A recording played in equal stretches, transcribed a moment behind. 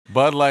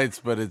Bud Lights,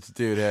 but it's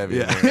dude heavy.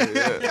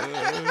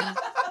 Yeah.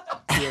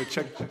 Yeah,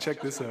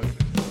 check this out.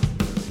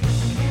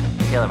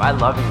 Caleb, I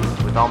love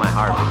you with all my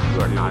heart, but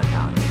you are not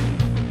Italian.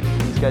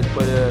 These guys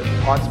put a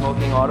hot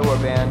smoking Ottawa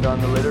band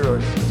on the litter or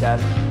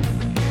test.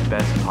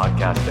 Best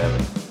podcast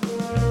ever.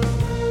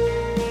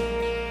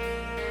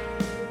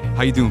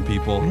 How you doing,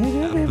 people?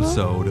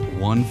 Episode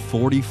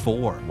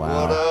 144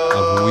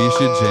 of We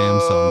Should Jam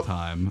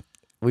Sometime.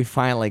 We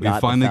finally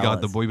got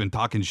the boy. We've been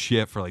talking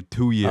shit for like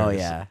 2 years. Oh,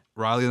 yeah.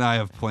 Riley and I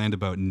have planned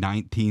about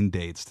 19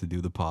 dates to do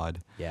the pod.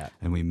 Yeah.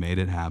 And we made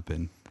it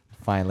happen.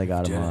 Finally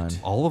got him on.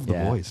 All of the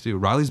Yeah. boys, too.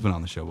 Riley's been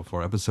on the show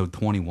before, episode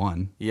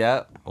 21.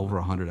 Yeah. Over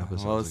 100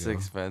 episodes Most ago.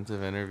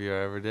 expensive interview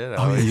I ever did. I Oh,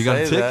 yeah, always you got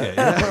a say ticket.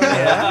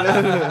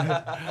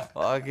 Yeah.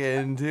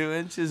 Walking 2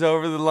 inches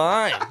over the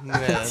line.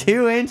 Man.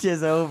 2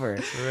 inches over.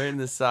 Right in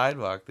the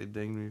sidewalk. They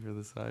dinged me for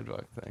the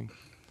sidewalk thing.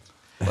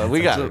 But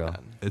we got it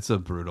done. It's a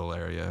brutal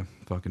area.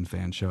 Fucking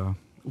fan show.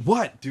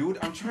 What, dude?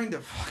 I'm trying to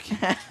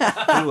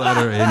fucking let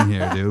her in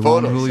here, dude.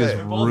 Photos, Julia's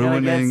hey. We're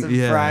gonna get ruining.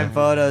 some prime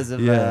photos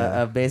of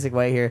Yeah. Basic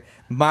White here,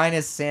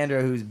 minus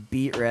Sandra, who's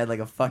beat red like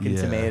a fucking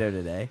Yeah. tomato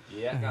today.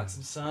 Yeah, got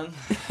some sun.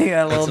 You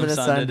got a little Some bit of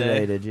sun sun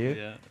today. today, did you?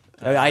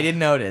 Yeah. I didn't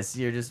notice.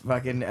 You're just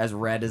fucking as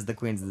red as the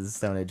Queens of the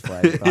Stone Age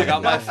flag.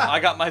 I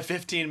got my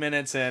 15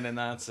 minutes in, and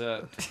that's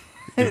it.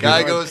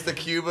 Guy goes to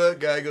Cuba,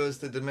 guy goes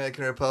to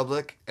Dominican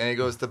Republic, and he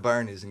goes to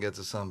Barney's and gets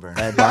a sunburn.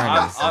 At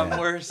Barney's, I'm yeah.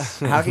 worse.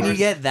 How can you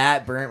get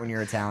that burnt when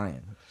you're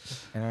Italian?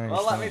 I don't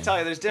Well, let me understand. tell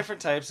you, there's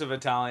different types of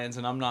Italians,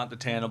 and I'm not the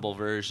tannable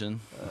version.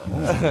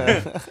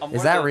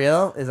 Is that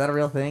real? Is that a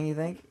real thing? You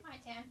think? I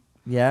can.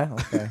 Yeah.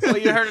 Okay. Well,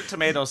 you heard of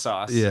tomato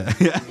sauce. Yeah.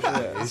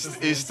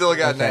 He's still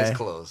got Okay. nice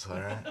clothes, all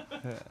right?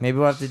 Maybe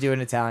we'll have to do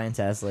an Italian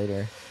test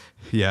later.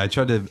 Yeah, I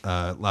tried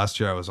to. Last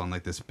year, I was on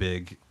like this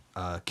big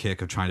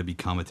kick of trying to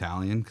become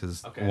Italian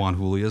because Juan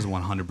Julia is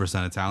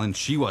 100% Italian.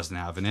 She wasn't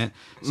having it,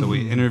 so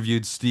we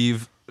interviewed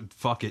Steve.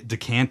 Fuck it,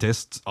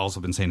 DeCantis. Also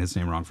been saying his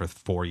name wrong for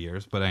 4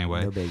 years, but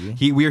anyway, No biggie.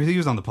 he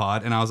was on the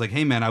pod, and I was like,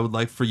 "Hey man, I would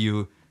like for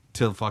you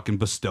to fucking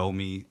bestow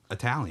me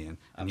Italian,"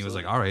 and he was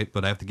like, "All right,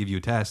 but I have to give you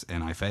a test,"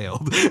 and I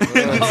failed.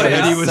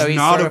 And he was So he's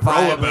not a pro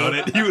certifiably- about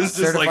it. He was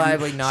just like,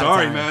 certifiably not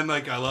 "Sorry, Italian. man,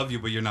 like I love you,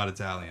 but you're not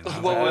Italian." I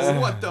What like, was it?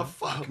 What the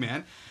fuck,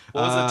 man?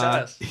 What was the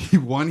test?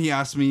 He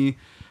asked me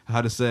how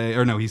to say,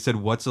 or no, he said,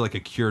 "What's like a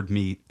cured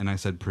meat?" And I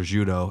said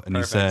prosciutto, and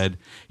Perfect.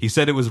 he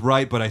said it was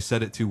right, but I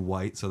said it too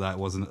white, so that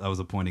was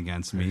a point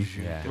against me.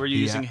 Yeah. Were you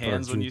Yeah, using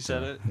hands when you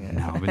said it?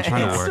 No, I've been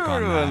trying to work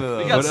on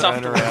that. You got stuff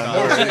to work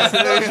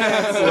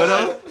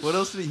on. What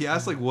else did he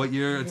ask? Like what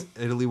year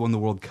Italy won the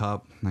World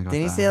Cup? And I got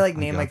Didn't he that. say like I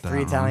name got like that 3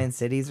 wrong. Italian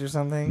cities or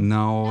something?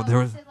 No, there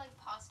I was. said like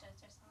pastas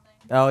or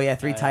something. Oh yeah,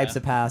 3 types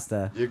of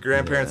pasta. Your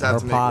grandparents Or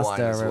have to make wine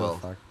pasta, or as whatever well. the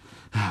fuck.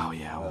 Oh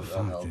yeah, well,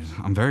 fuck, dude.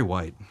 I'm very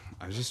white.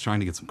 I was just trying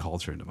to get some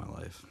culture into my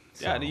life.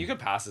 Yeah, So, you could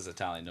pass as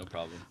Italian, no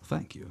problem.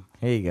 Thank you.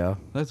 Here you go.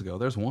 Let's go.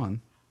 There's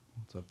one.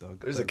 What's up,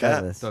 Doug? There's a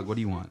Douglas. cat. Doug, what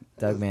do you want?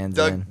 Doug Man's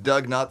in.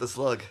 Doug, not the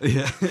slug.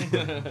 Yeah.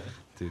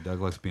 Dude,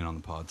 Doug likes being on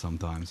the pod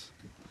sometimes.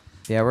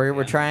 Yeah,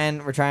 we're trying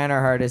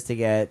our hardest to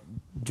get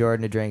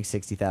Jordan to drink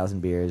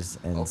 60,000 beers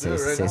and I'll do it right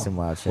say now. some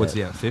wild shit. What's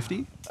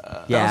 50?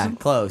 Yeah,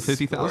 close.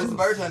 50,000? Where's the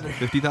bartender?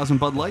 50,000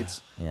 Bud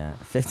Lights? Yeah,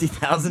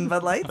 50,000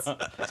 Bud Lights.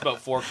 It's about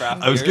 4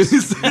 craft I was beers.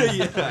 gonna say,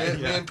 yeah.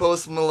 Me and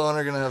Post Malone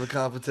are going to have a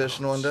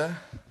competition one day.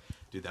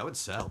 Dude, that would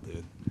sell,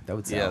 dude. That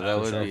would Yeah, sound. that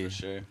would So be for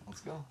sure.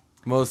 Let's go.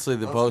 mostly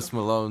the Post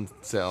Malone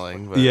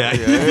selling. But Yeah.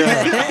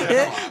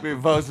 I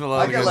mean, Post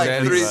Malone I got against like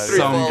anybody. three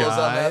Some follows on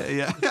guy. that.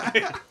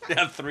 Yeah.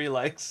 Yeah, 3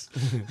 likes.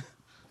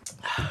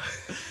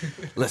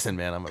 Listen,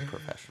 man, I'm a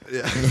professional.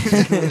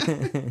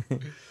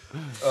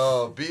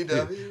 Oh,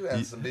 BW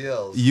and some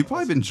BLs. You've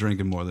probably been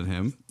drinking more than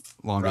him.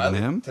 Longer Riley?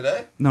 than him.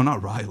 Today? No,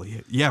 not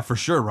Riley. Yeah, for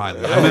sure,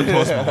 Riley. I meant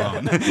Post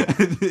Malone.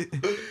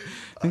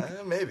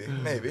 I Maybe.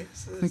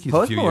 think he's a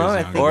Post few Malone, I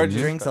years think, younger than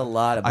you. drinks a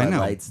lot of Bud I know,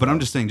 Lights. but I'm though.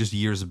 just saying, just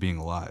years of being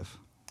alive.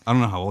 I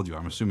don't know how old you are.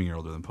 I'm assuming you're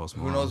older than Post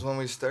Who Malone. knows when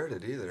we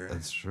started either?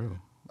 That's true.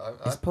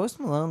 Is Post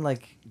Malone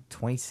like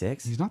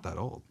 26? He's not that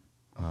old.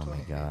 Oh my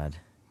god.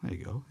 There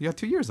you go. You got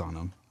 2 years on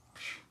him.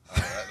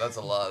 That's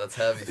a lot. That's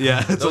heavy. Yeah,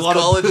 it's Those a lot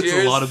college of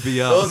years. a lot of BL.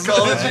 Those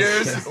college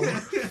years.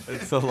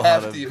 It's a lot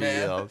Hefty, of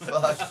man. BLs.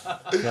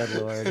 Fuck. Good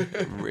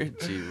lord.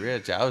 Richie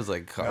Rich. I was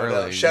like No,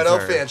 Carly. shout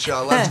out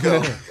Fanshawe. Let's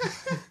go.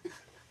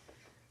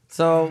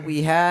 So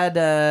we had,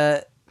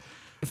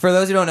 for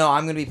those who don't know,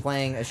 I'm going to be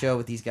playing a show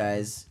with these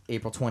guys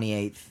April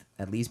 28th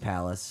at Lee's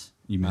Palace.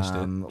 You missed it.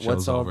 What's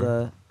Show's all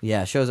over.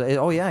 shows?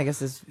 Oh yeah, I guess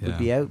this Yeah. would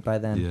be out by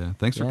then. Yeah,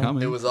 thanks for Yeah.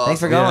 coming. It was awesome.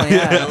 Thanks for going.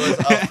 Yeah, It was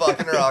a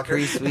fucking rocker.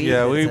 pretty sweet.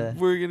 Yeah, It's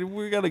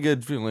we got a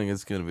good feeling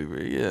it's gonna be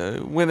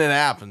when it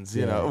happens.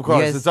 You Yeah. know, You of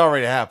course, guys- it's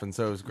already happened,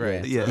 so it was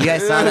great. Yeah. You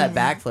guys saw that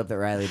backflip that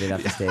Riley did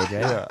off the stage, right?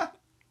 Yeah,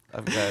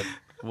 I've got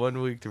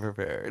 1 week to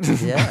prepare it.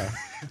 Yeah.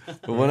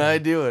 But when I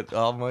do it,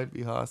 all might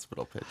be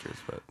hospital pictures,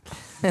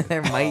 but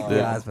There might be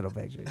Yeah. hospital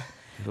pictures.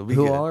 it'll be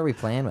Who good. all are we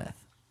playing with?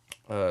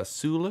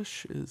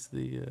 Sulish is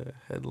the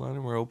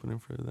headliner. We're opening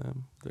for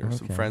them. There are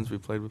some Okay. friends we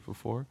played with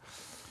before.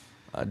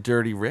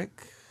 Dirty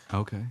Rick.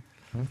 Okay.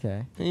 Okay.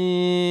 I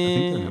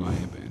think they're an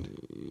MIA band.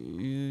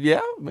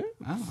 Yeah, man.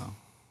 Oh.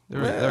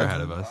 They're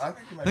ahead of us.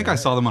 I think I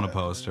saw them on a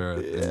poster.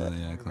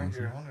 Yeah,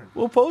 Clemson.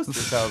 We'll post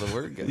this how the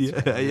word gets. Yeah.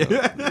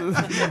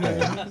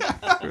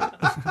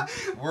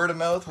 Word of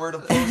mouth, word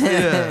of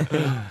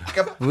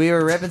post. We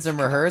were ripping some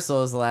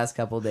rehearsals the last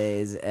couple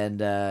days, and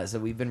so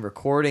we've been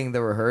recording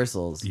the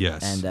rehearsals.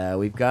 Yes. And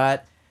we've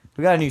got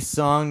a new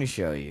song to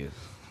show you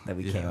that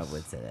we came up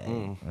with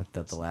today.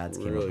 That the lads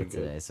came up with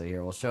today. So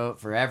here, we'll show it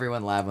for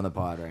everyone live on the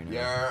pod right now.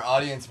 Yeah, our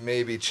audience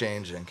may be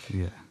changing.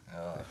 Yeah.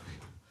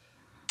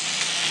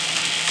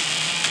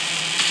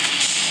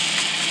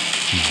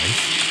 Nice.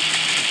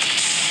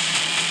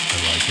 I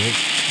like it.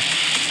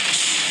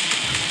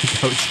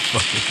 That was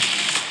fucking.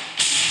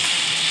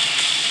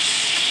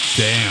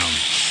 Damn.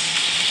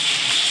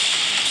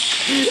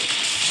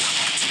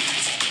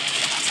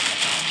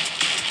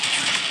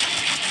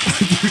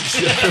 Dude,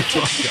 shut the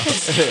fuck up.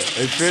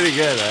 It's pretty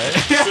good,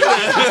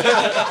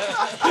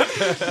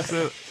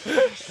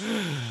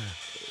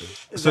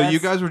 right? So you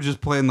guys were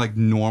just playing like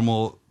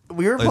normal.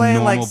 We were A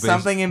playing like normal bass-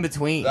 something in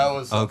between. That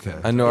was Okay.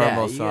 A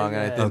normal Yeah, song,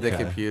 and I think the okay.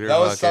 computer. that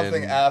was fucking-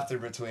 something after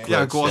between.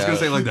 Yeah, cool. I was gonna Yeah.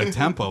 say like the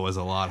tempo was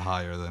a lot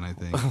higher than I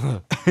think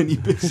any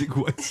basic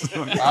white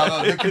song. I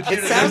don't know, the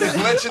computer sounded- there's a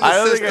glitch in I the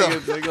don't think I system.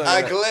 could think like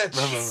I that.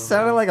 glitched. It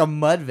sounded like a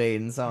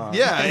Mudvayne song.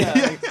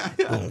 Yeah.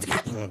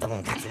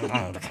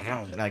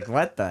 Like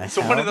what the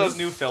So hell? one of those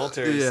new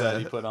filters Yeah.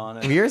 that you put on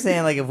it. We were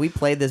saying like if we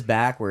played this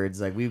backwards,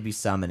 like we would be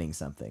summoning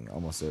something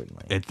almost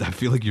certainly. I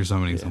feel like you're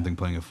summoning something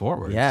playing it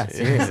forward. Yeah,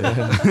 seriously.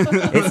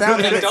 It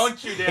sounds like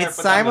Don't you dare it's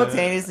put that on it.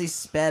 simultaneously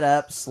sped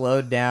up,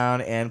 slowed down,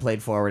 and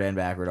played forward and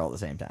backward all at the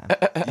same time.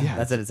 Yeah.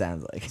 That's what it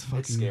sounds like.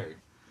 It's scary.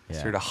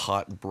 Yeah. Sort of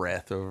hot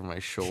breath over my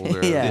shoulder.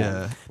 Yeah.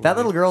 Yeah. That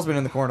little girl's been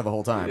in the corner the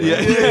whole time.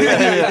 Right?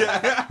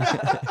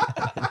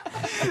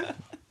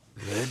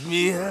 Let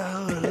me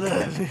out.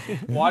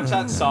 Watch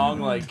that song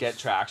like get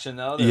traction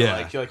though. They're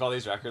Yeah. like all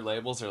these record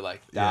labels are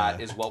like that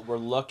is Yeah. what we're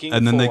looking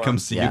And then for. they come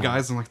see Yeah. you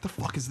guys and like, the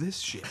fuck is this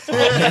shit?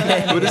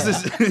 What is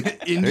this?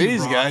 Indie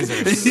These rock? guys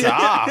are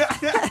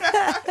soft.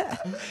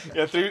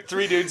 Yeah,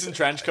 three dudes in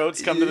trench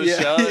coats come to the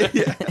show.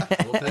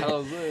 What the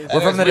hell is this? We're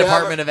from the We have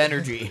Department of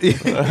Energy.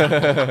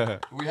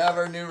 We have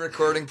our new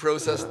recording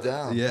process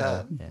down.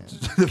 Yeah.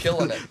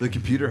 Killing it. The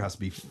computer has to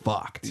be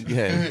fucked.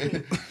 Yeah.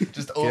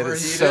 Just Get overheat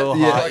it so it.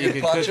 hot fucking you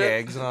can punch cook it.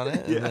 eggs on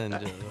it. And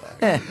then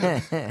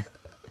just,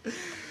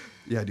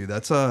 Yeah, dude,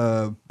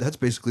 that's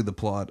basically the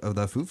plot of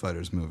that Foo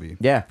Fighters movie.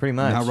 Yeah, pretty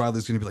much. Now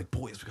Riley's gonna be like,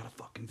 boys, we gotta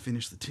fucking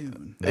finish the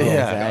tune.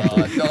 yeah.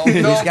 Exactly. No, We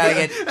no. just gotta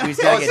get Oh, get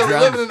so we live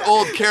drunk. in an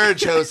old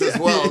carriage house as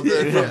well from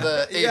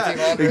the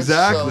 1800s.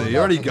 exactly. So You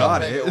already nothing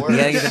got can it. make You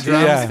gotta get the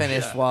drums Yeah.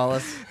 finished,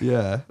 Wallace.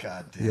 Yeah.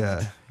 God damn.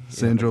 Yeah.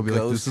 Sandra will be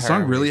like, does ghost the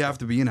song really harmonies. have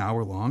to be an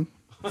hour long?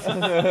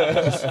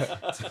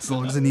 As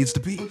long as it needs to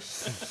be.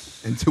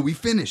 Until we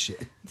finish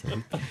it.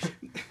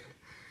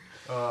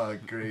 Oh,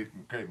 great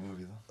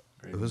movie though.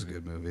 Great It was a movie.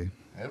 good movie.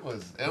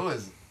 It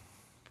was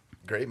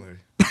great movie.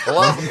 A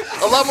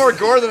lot more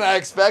gore than I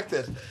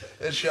expected.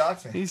 It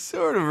shocked me. He's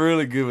sort of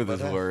really good with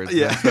his words.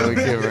 Yeah. That's how we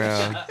came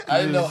around. I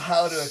didn't know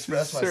how to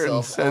express Certain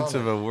myself. sense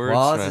of a word.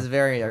 Wallace is a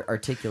very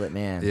articulate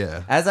man.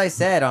 Yeah. As I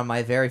said on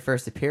my very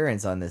first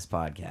appearance on this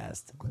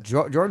podcast,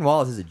 Jordan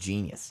Wallace is a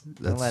genius.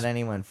 Don't That's- let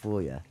anyone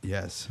fool you.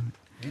 Yes.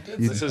 You did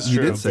You, say is you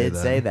true. did say Did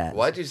that. say that.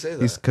 Why'd you say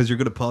that? Because you're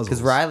good at puzzles.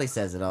 Because Riley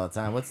says it all the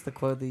time. What's the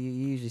quote that you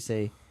usually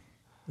say?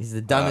 He's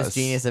the dumbest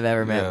genius I've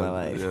ever met in my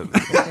life. Yeah.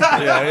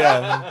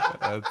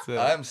 That's it.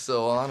 I'm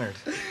so honored.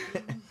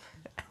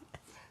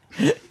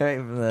 Right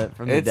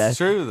from the It's desk.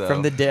 true, though.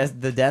 From the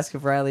desk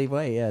of Riley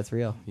White. Yeah, it's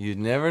real. You'd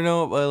never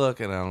know it by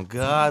looking at him.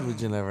 God, would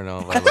you never know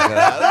it by looking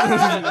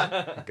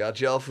at him.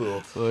 Got y'all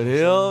fooled. But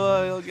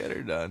he'll get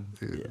her done.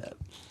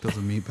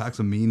 Dude, packs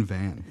a mean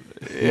van.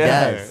 He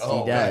does.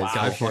 Oh, he does. wow.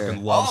 Guy for sure.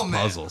 fucking loves Oh,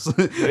 man. puzzles.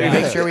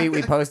 Make sure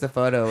we post a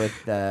photo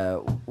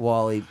with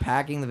Wally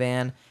packing the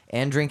van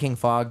and drinking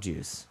fog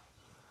juice.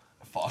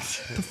 Fuck.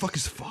 What the fuck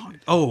is fog?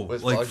 Oh,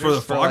 With like fog for the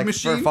juice? fog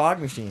machine? For fog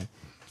machine.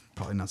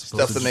 Probably not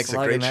supposed Stuff to. that makes a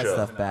Slugging great that show.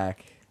 stuff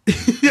back.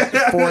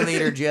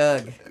 4-liter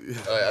jug.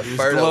 Oh, yeah, He's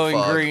fired up glowing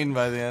fog. green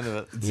by the end of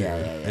it. Yeah.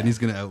 And he's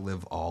gonna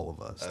outlive all of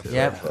us. too.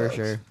 Yep, for Fogs.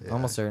 sure. Yeah.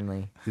 Almost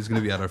certainly. He's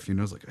gonna be at our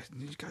funerals like,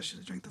 you guys should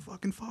have drank the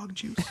fucking fog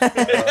juice.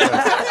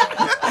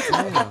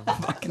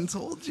 Fucking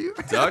told you.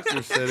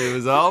 Doctor said it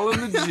was all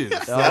in the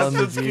juice. All That's in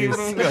the what's keeping juice.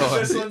 him going.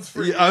 This one's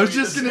for Yeah, I was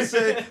just gonna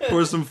say,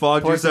 pour some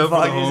fog Pour juice some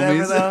out for the fog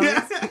juice out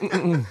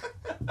homies.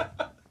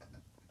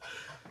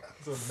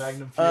 for the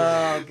Magnum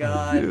Oh,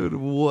 God. Dude,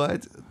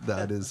 what?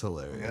 That is Yeah.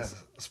 hilarious.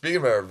 Speaking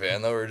of our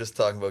van, though, we were just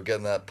talking about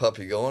getting that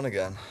puppy going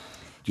again.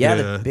 Yeah,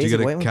 Did the you basic get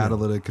a weight limit.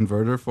 catalytic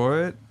converter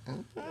for it?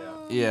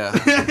 Yeah.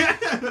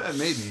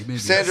 Maybe.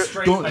 Sandra,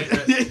 Don't- I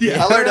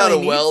learned how to really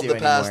need weld to the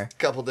past anymore.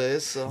 couple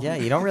days. So Yeah,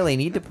 you don't really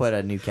need to put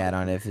a new cat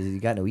on it if you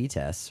got no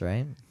e-tests,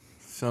 right?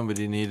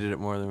 Somebody needed it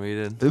more than we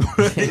did.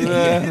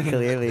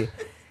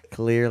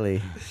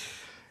 Clearly.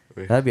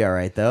 That'd be all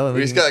right, though.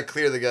 we just gotta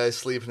clear the guy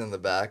sleeping in the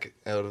back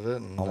out of it,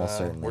 and Almost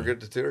certainly. we're good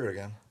to tour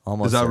again.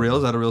 Almost Is that real?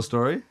 Is certainly. that a real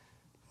story?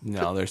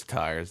 No, there's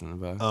tires in the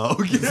back. Oh,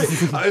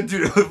 okay.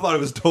 Dude, I thought it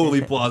was totally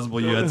plausible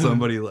you had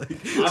somebody like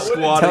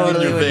squatting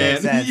Totally in your would make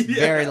van. sense.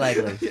 Very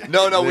likely.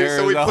 No, so we There's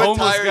a put homeless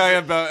tires. guy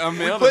about a We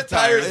mail put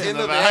tires tires in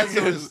the van,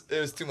 so it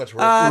was too much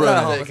work. Not a to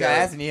homeless take guy. out.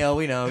 That's Neil.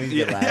 We know. He's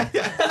a good lad.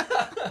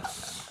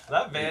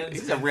 That van's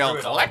He's a real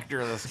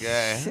collector, this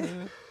guy.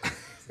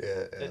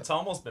 Yeah. It's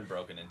almost been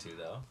broken into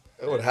though.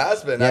 Oh, it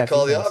has been. Yeah, That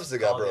call a few the times. office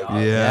got Call the broken.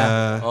 office.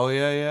 Yeah. Oh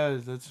yeah,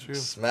 that's true.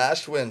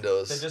 Smashed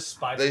windows. They just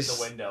spidered They the s-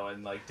 window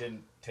and like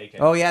didn't take it.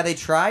 Oh yeah, they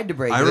tried to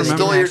break. I it. They remember- didn't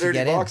Stole your actually dirty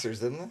get in. boxers,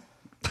 didn't they?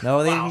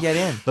 No, they didn't get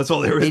in. That's all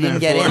they were They in didn't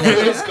there get for. in.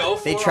 They just go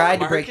for They it on tried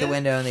the to break the market?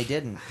 window and they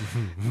didn't.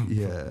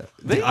 Yeah.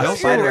 They I got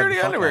also fired dirty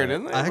the fuck underwear, out of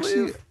didn't they? I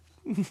actually,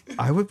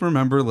 I would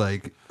remember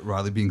like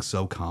Riley being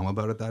so calm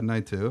about it that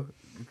night too,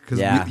 because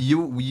Yeah.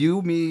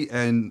 you, me,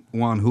 and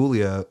Juan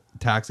Julia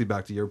taxied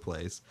back to your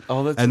place.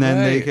 Oh, that's and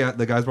then right.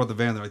 the guys brought the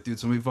van. They're like, dude,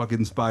 somebody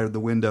fucking spidered the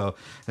window,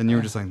 and you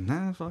were just like,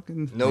 nah,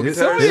 fucking No it is-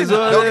 guitars. it is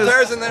what No it is.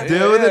 guitars in there.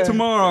 Deal with it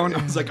tomorrow. And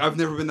I was like, I've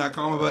never been that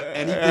calm about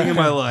anything in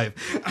my life.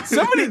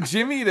 Somebody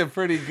jimmied a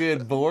pretty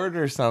good board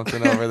or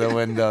something over the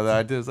window that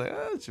I did. Was like,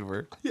 oh, that should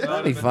work.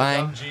 That'd be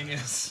fine.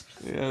 Genius.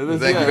 Yeah,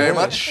 Thank you very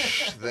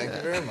much. Thank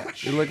you very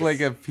much. It looked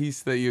like a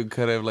piece that you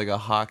could have like a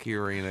hockey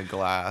arena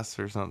glass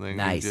or something.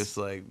 Nice. Just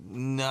like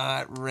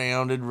not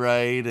rounded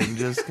right and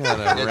just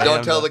kind of. Yeah,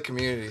 don't tell the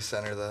community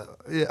center that.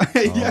 Yeah.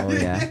 Oh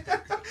yeah.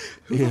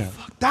 Yeah.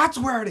 That's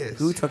where it is.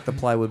 Who took the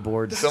plywood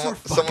board?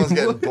 Someone's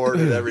getting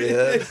boarded every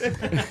head.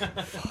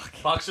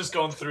 Fox just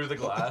going through the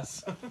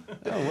glass. Oh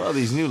well,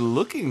 these new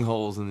looking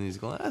holes in these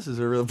glasses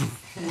are real.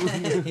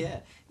 Yeah.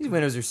 These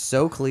windows are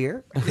so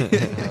clear.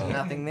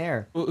 Nothing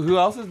there. Who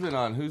else has been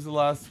on? Who's the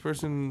last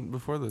person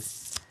before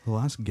this? The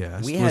last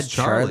guest We was had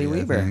Charlie I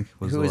Weber, think,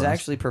 who the was last.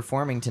 actually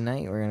performing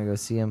tonight. We're gonna go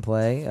see him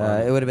play.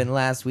 It would have been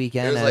last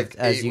weekend, It was like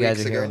as 8 you guys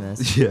weeks are hearing ago.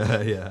 this.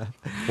 Yeah.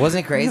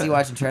 Wasn't it crazy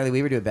watching Charlie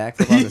Weaver do a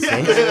backflip on the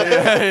stage?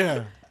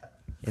 Yeah.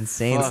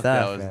 Insane Fuck, stuff.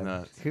 that was man.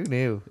 nuts. Who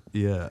knew?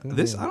 Yeah.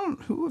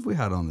 Who have we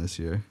had on this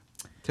year?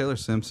 Taylor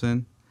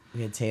Simpson.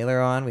 We had Taylor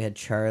on. We had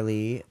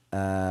Charlie.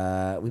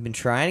 We've been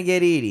trying to get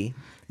Edie.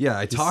 Yeah,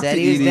 I talked to said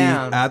he was Edie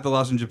down. at the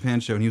Lost in Japan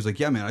show, and he was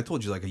like, "Yeah, man, I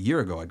told you like a year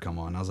ago I'd come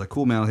on." I was like,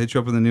 "Cool, man, I'll hit you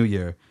up in the new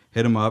year."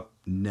 Hit him up,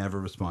 never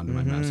responded to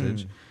my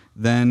message.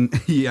 Then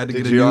he had to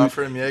Did get a you new.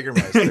 offer him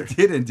Jägermeister? I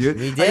didn't, dude.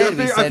 We I did.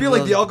 We feel, said I feel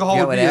like the we'll alcohol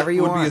get would be, whatever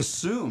you would be want.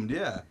 assumed.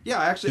 Yeah,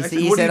 actually, He I said- said,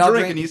 he "What do said, you "I'll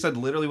drink?" drink- And he said,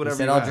 "Literally He whatever."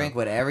 said, you "I'll have." drink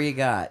whatever you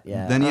got."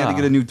 Yeah. Then he had to Oh.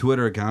 get a new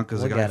Twitter account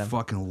because the We'll guy get him.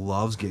 fucking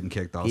loves getting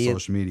kicked off He-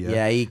 social media.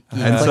 Yeah, he And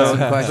clicked so, some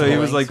questionable he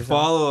was like, links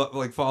or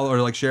something. follow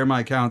or like share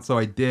my account. So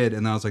I did,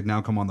 and I was like, now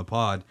come on the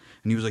pod.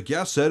 And he was like,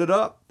 yeah, set it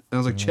up. And I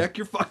was like, check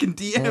your fucking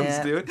DMs,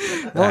 Yeah. dude.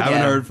 We'll I haven't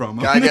get him. heard from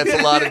him. Guy gets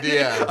a lot of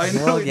DMs. I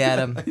know We'll he get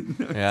did. him.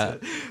 I know. Yeah.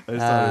 I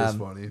just thought it was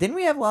funny. Didn't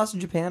we have Lost in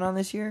Japan on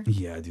this year?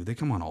 Yeah, dude, they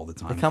come on all the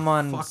time. They come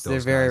on. Fuck They're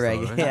those very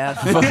guys, though, regular.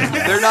 right?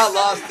 Yeah. They're not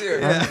lost here.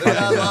 They're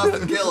not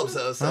lost in Caleb's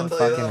house. I'll tell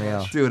you Unfucking that real.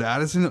 much. Dude,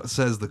 Addison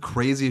says the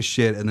craziest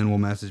shit, and then will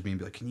message me and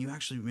be like, "Can you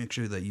actually make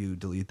sure that you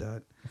delete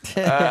that?"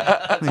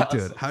 Like,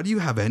 dude, how do you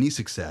have any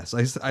success?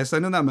 I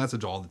send him that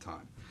message all the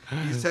time.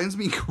 He sends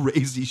me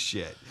crazy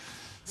shit.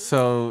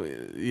 So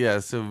yeah,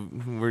 so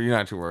you're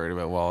not too worried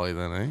about Wally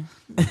then,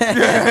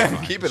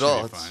 eh? Keep it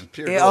all. It's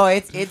pure Yeah, gold. Oh,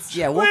 it's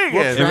yeah. We'll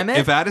Wicked. trim it.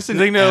 If Addison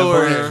They know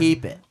ever, we're- we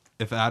keep it.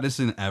 if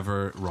Addison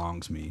ever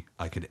wrongs me,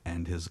 I could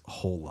end his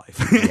whole life.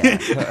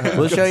 Yeah.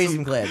 We'll show you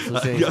some clips.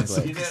 We'll show you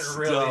some He clips. didn't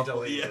really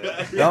delete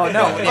it. No,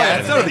 no. Yeah,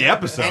 it's not the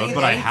episode,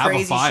 but I have a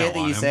crazy file shit that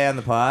on you him. say on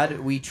the pod,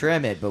 we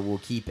trim it, but we'll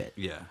keep it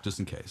Yeah, just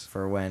in case.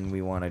 for when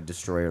we want to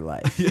destroy your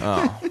life.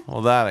 Oh,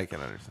 well, that I can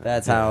understand.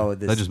 That's how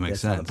this. That just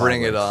makes that's how sense. the pod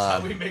Bring it works.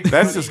 on. We make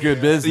That's money just good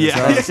here. business.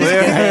 Yeah. It's just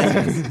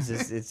good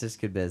business. It's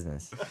just good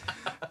business.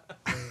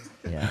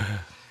 Yeah.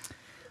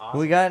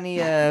 We got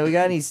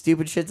any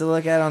stupid shit to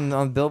look at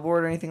on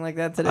Billboard or anything like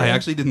that today? I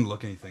actually didn't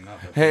look anything up.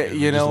 Hey,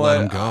 you know Just let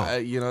him what? go.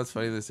 You know it's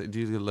funny. Do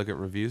you look at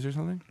reviews or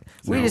something?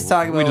 we No, just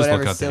talk about we just look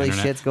whatever up the silly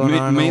internet. shit's going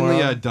on in the Mainly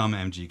world. dumb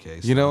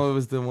MGK. You know, it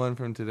was the one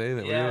from today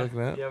that we Yeah, were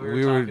looking at. yeah,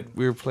 we were talking.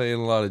 we were playing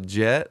a lot of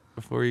Jet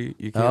before you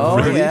came. Oh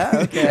over. yeah,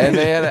 okay. And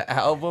they had an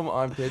album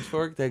on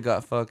Pitchfork that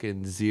got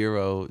fucking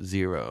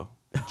 0-0.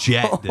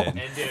 Jet did. And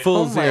dude,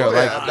 Full zero. Oh,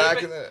 Like yeah,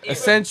 back in the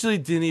essentially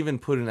didn't even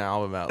put an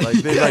album out. Like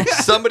they like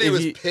somebody if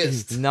was you-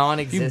 pissed. You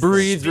Non-existent.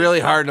 breathed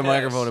really hard in the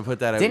microphone and put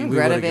that out. Didn't we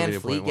Greta would've given Van you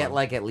a Fleet 0.1. get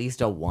like at least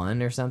a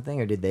 1 or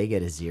something, or did they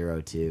get a 0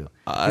 too?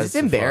 'Cause That's it's the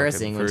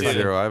embarrassing fucking when, first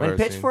fucking- zero I've when ever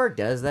seen. Pitchfork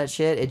does that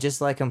shit. It just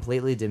like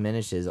completely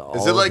diminishes all.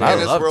 Is it like of I it.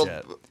 Guinness love World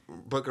Jet.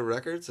 Book of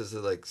Records? Is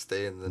it like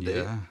stay in the day?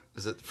 Yeah.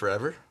 Is it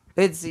forever?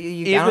 It's I don't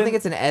Even- think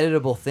it's an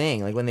editable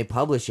thing. Like when they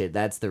publish it,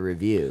 that's the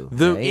review.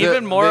 The- right?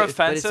 Even more but it's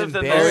offensive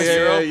than the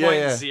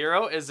embarrassing.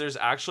 0.0 is there's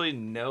actually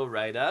no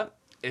write-up.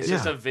 It's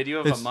just Yeah. a video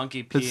of It's- a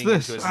monkey It's peeing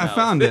this. into his I mouth.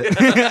 found it.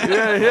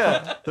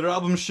 yeah. Their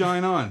album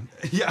Shine On.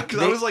 Yeah, because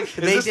I was like, is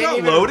they this didn't not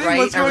even loading? write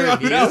What's a going on?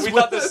 review. No, we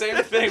thought the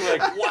same thing. We're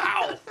like,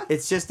 wow.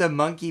 It's just a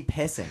monkey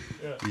pissing.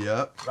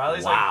 Yep.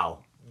 Riley's Wow.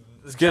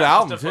 like, good guy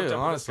album, just hooked too, up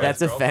with honestly. this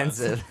That's guy's girlfriend.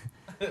 offensive.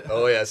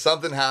 Oh yeah,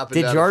 something happened.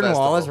 Did at a Jordan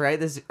festival. Wallace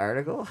write this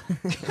article?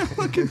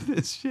 Look at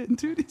this shit,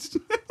 dude. It's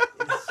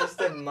just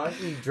the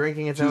monkey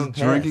drinking its own Just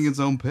piss. drinking its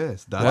own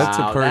piss. That's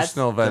Wow, a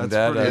personal that's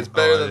vendetta. pretty- It's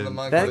better Oh, than dude. the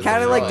monkey. That with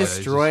kind the of like straw. just-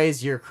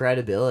 destroys your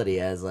credibility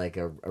as like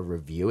a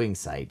reviewing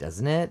site,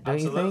 doesn't it? Don't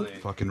you Absolutely.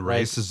 think? Fucking Ray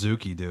Like-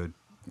 Suzuki, dude.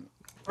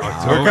 We're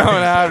coming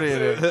out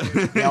here.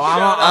 Dude. Yo,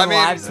 I I'm mean,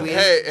 live tweeting.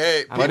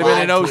 hey, I'm Might people,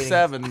 have been live in tweeting.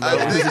 07. I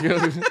but-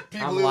 think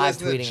people I'm who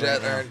live listen to tweeting Jet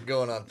right now. aren't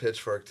going on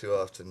Pitchfork too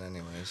often,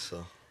 anyways.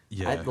 So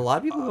Yeah. A lot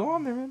of people go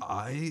on there, man.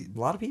 I A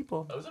lot of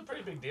people. That was a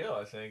pretty big deal,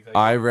 I think.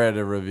 I read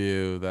a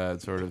review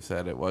that sort of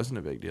said it wasn't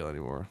a big deal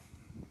anymore.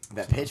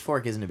 That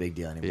pitchfork isn't a big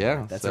deal anymore.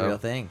 Yeah, That's so- a real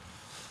thing.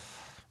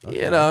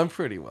 You know, I'm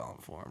pretty well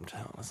informed,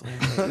 honestly.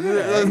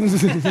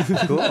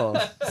 Cool.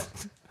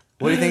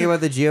 What do you think about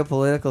the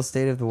geopolitical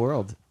state of the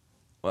world?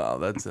 Well,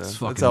 that's it's a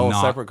fucking whole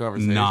not, separate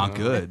conversation. Not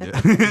good.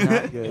 Not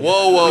good.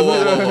 whoa,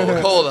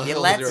 hold on. Yeah,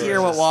 hold let's on. hear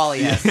what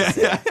Wally has to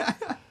say.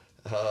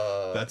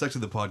 That's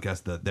actually the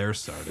podcast that they're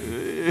starting.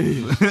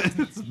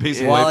 It's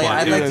basically Wally,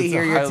 my I'd podcast. like to It's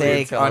hear your highly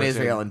take on intelligent.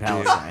 Israel and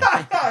Palestine.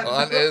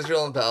 On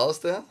Israel and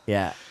Palestine.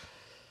 Yeah.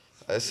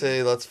 I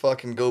say let's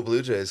fucking go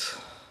Blue Jays.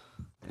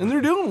 And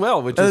they're doing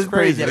well, which That is was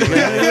pretty crazy.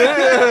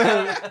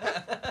 diplomatic.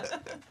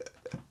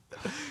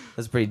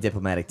 That's a pretty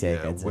diplomatic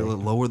take, Yeah, I'd say. will it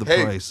lower the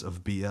Hey. price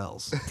of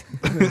BLs?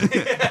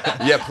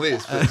 Yeah,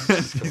 please.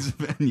 These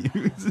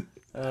venues.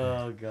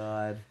 Oh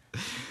God.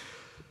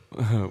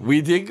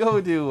 We did go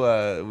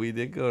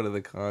to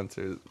the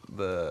concert,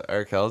 the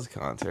Arkells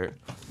concert.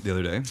 The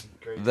other day.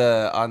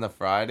 On the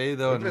Friday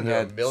though, We've and been we to a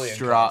had million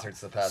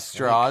concerts the past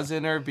straws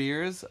in our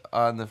beers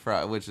on the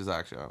Friday, which is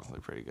actually honestly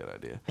a pretty good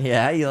idea.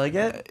 Yeah, you like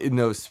it?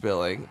 No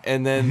spilling.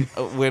 And then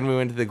when we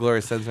went to the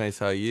Glorious Sons and I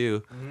saw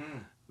you,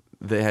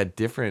 they had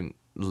different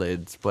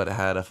lids, but it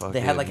had a fucking. They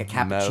had like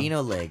a metal-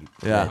 cappuccino leg.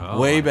 Yeah, Oh.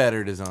 way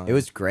better design. It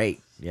was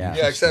great. Yeah.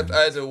 Yeah, except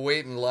I had to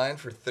wait in line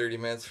for 30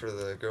 minutes for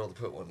the girl to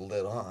put one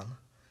lid on.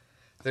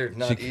 They're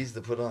not easy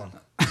to put on.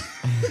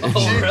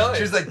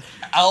 She was like,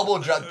 elbow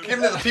drop. Give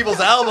me the people's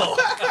elbow.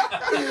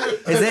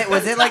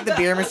 Was it like the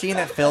beer machine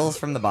that fills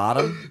from the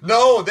bottom?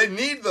 No, they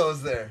need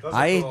those there.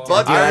 I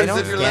But dude, I guys, don't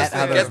if you're get how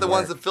listening, those get the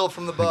ones work. that fill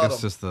from the I bottom.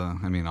 guess just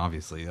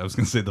obviously, I was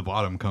going to say the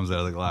bottom comes out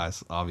of the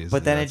glass, obviously.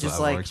 But then it that's just,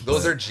 how like- works,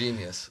 Those but- are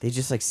genius. They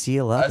just like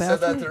seal up I said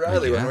after? that to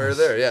Riley when we were guess.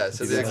 there. Yeah, I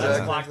said the Exactly. exact That's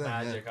same black thing.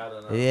 magic. I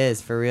don't know. It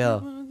is for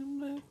real.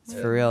 It's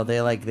for real.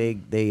 They like they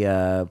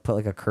put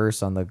like a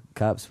curse on the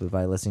cups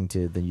by listening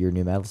to your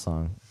new metal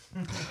song.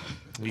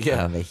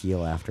 yeah. And they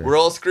heal after. We're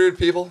all screwed,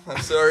 people.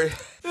 I'm sorry.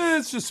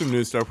 It's just some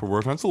new stuff we're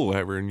working on. It's a little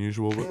heavier than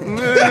usual, but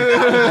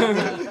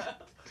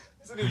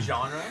It's a new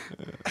genre.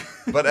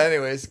 But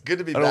anyways, good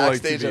to be I don't like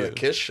backstage to be at a a-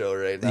 Kiss show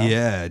right now.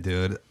 Yeah,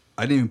 dude.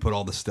 I didn't even put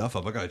all the stuff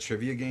up. I got a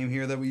trivia game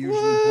here that we usually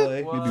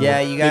play. Maybe Yeah,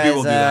 we'll- you maybe guys,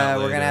 we'll do that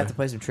we're gonna later. have to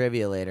play some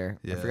trivia later.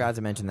 I Yeah. forgot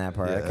to mention that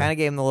part. I Yeah. kind of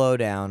gave him the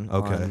lowdown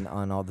Okay.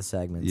 on all the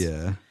segments.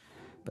 Yeah,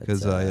 But,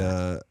 because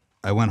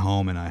I went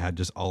home and I had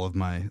just all of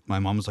my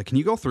mom was like, "Can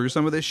you go through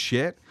some of this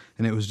shit?"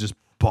 And it was just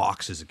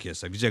boxes of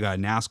Kiss. Like, I got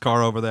a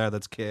NASCAR over there.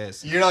 That's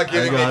Kiss. You're not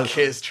giving me got-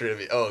 Kiss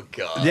trivia. Oh,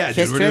 God. Yeah,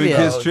 Kiss dude, we're doing trivia.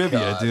 Kiss Oh, trivia,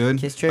 God. dude.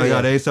 Kiss trivia. I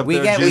got Ace up We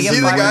there. get- we Is get he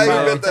the five guy for who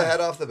five. bit the head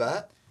off the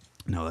bat?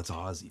 No, that's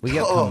Ozzy. We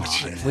get Oh,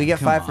 we get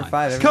Come 5 for on.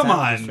 5 every Come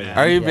time. on, man.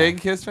 are you a Yeah.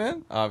 big Kiss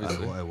fan?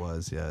 Obviously. I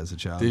was, yeah, as a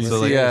child. Did you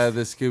So, see like,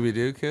 the Scooby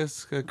Doo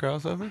Kiss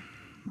crossover?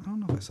 I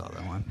don't know if I saw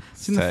that one. I've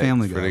seen the Tight.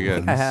 Family It's Guy. pretty good.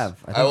 ones. I have.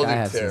 I think I will I do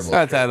have seen terrible. it.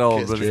 Not that old,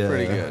 Kiss but it's trivia.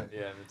 pretty good. Yeah,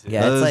 me too.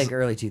 Yeah, That it's is- like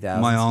early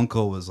 2000s. My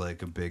uncle was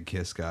like a big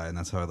Kiss guy, and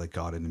that's how I like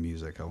got into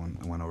music. I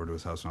went over to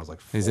his house when I was like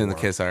 4. He's in the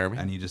Kiss Army?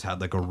 and he just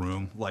had like a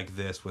room like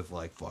this with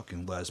like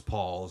fucking Les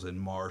Pauls and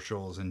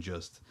Marshalls and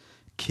just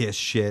Kiss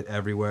shit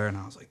everywhere. And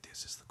I was like,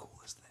 this is the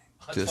coolest thing.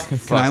 Just I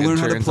fucking learn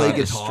how to turns play on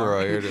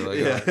guitar? Destroyer to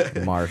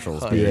like,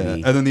 Marshalls, Yeah.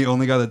 baby. And then the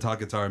only guy that taught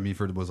guitar at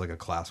Meaford was like a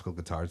classical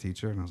guitar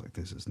teacher, and I was like,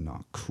 this is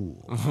not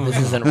cool. This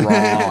isn't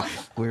rock.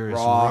 Where is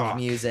rock rock?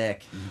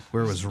 music.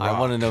 Where was rock? I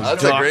want to know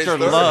That's a great Dr.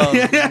 story. Love,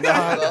 That's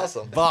not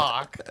awesome.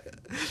 Bach.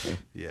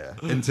 Yeah.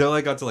 Until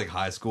I got to like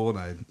high school and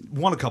I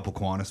won a couple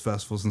Kiwanis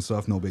festivals and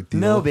stuff. No big deal.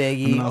 No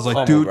biggie. And then I was like,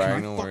 Humble dude, brag, can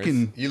I no worries.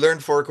 fucking You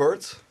learned 4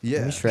 chords?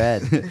 yeah. Me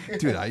shred.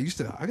 Dude, I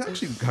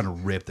actually kind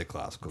of ripped at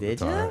classical Did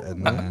guitar, ya?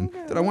 and then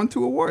I won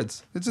 2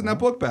 awards. It's in that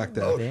book back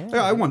then. damn.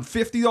 Yeah, I won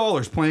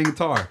 $50 playing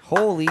guitar.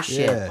 Holy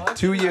shit. Yeah,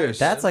 2 years.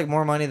 That's like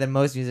more money than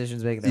most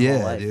musicians make in their whole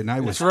yeah, life. dude. And I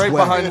was It's right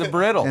 12. behind the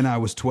brittle. And I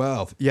was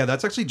 12. Yeah,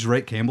 that's actually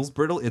Drake Campbell's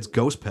brittle. It's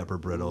Ghost Pepper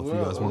brittle. If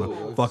you guys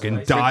want to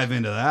fucking dive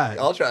into that.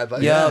 I'll try,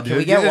 buddy. Yo, Yeah, can dude,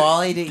 we get get it.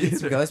 Wally to eat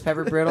some ghost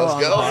pepper brittle Let's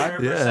on the go.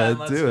 pod? Yeah, 100%,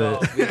 let's do go.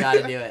 it. We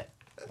gotta do it.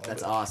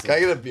 That's awesome. Can I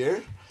get a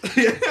beer?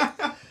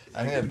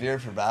 I need a beer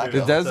for back.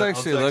 It does I'll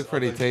actually text- look I'll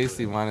pretty text you.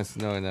 tasty, minus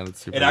knowing that it's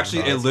super. It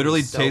actually, it hot.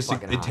 literally so tastes.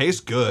 fucking It hot.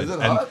 tastes good, Is it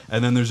and hot?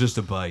 then there's just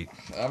a bite.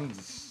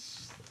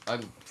 I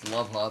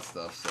love hot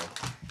stuff,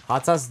 so.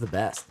 Hot sauce is the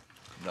best.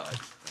 No.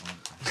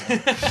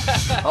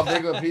 How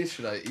big of a piece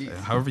should I eat?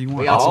 However you want.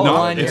 We got It's all not,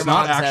 one it's your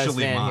not mom's house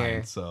actually fan mine,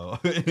 here. so.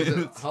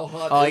 How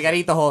hot Oh, is you gotta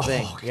eat the whole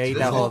thing. You gotta eat this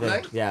that whole whole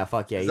thing. thing? Yeah,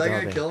 fuck yeah. Is Eat that the whole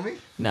gonna thing. kill me?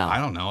 No. I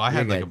don't know. I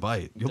had You're like a good.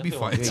 bite. You'll be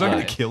fine. You're It's not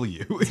gonna good. kill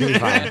you. You'll be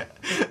fine.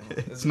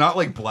 It's not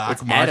like black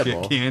It's market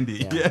edible.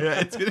 candy. Yeah. Yeah,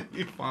 it's gonna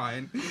be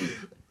fine.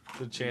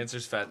 The chance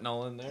there's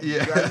fentanyl in there. You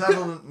Yeah. guys have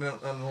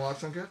a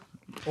naloxone kit?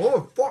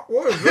 Oh fuck!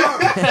 What is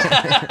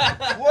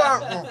that? What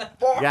the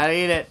fuck? Gotta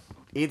eat it.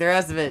 Eat the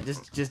rest of it.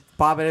 Just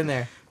pop it in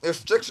there. It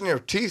sticks in your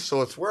teeth,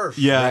 so it's worse.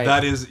 Yeah, Right.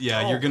 that is.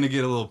 Yeah, you're gonna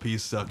get a little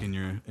piece stuck in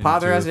your.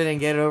 Pop the rest of it and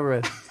get it over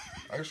with.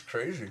 That's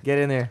crazy. Get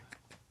in there.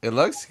 It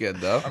looks good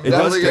though. I'm It does.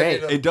 definitely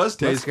great. gonna It does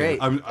taste Looks great.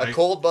 good. A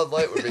cold Bud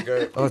Light would be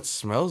great. Oh, it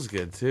smells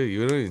good too.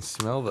 You don't even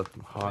smell the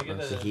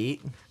hotness. The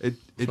heat. It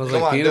smells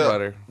Come like on, peanut do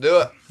butter. it. Do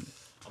it.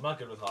 I'm not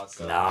good with hot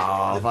stuff.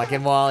 No,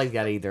 fucking Wally's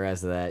gotta eat the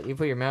rest of that. You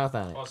put your mouth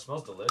on it. Oh, it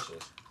smells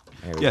delicious.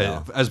 There we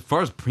yeah, go. as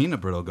far as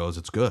peanut brittle goes,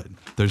 it's good.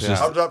 There's Yeah.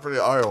 just How's that for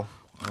the aisle?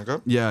 Okay.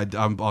 yeah,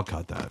 I'll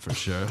cut that for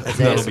sure. That's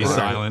That'll be ASMR.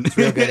 silent. It's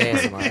real good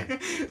ASMR.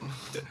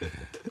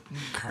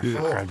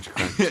 Crunch,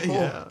 crunch.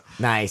 Yeah.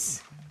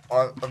 Nice.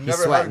 I've never had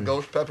sweating.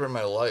 ghost pepper in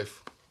my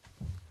life.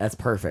 That's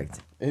perfect.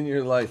 In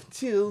your life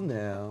till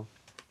now.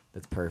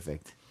 That's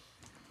perfect.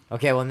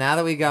 Okay, well, now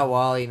that we got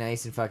Wally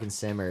nice and fucking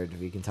simmered,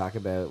 we can talk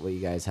about what you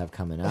guys have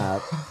coming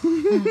up.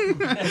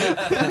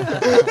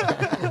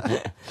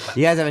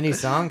 You guys have a new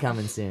song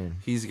coming soon.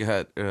 He's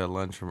got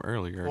lunch from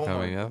earlier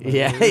coming up.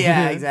 Yeah,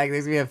 yeah, exactly.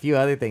 There's gonna be a few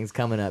other things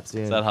coming up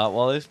soon. Is that hot,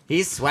 Wally's?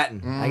 He's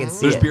sweating. I can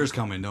see There's it. beers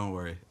coming. Don't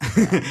worry.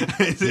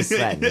 He's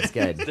sweating. It's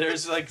good.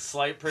 There's like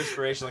slight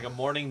perspiration, like a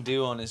morning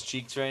dew on his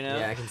cheeks right now.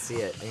 Yeah, I can see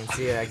it. I can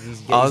see it.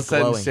 He's All of a he's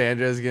sudden, glowing.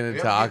 Sandra's gonna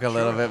Yeah, talk a me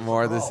little too. bit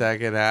more the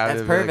second half. That's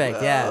and be like,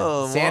 perfect. Yeah,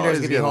 "Oh, Sandra's Wally's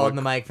gonna be holding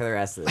the look- mic for the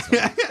rest of this.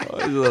 One.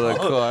 He's a little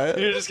quiet.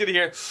 You're just gonna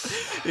hear.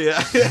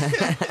 Yeah.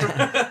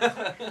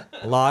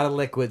 A lot of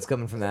liquids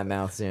coming from that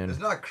mouth soon. It's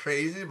not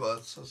crazy, but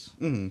it's just,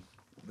 the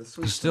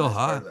sweet It's still nice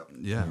part hot. of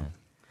it. Yeah.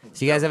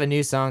 So you guys have a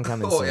new song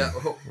coming Oh soon, yeah.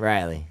 Oh,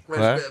 Riley.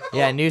 right.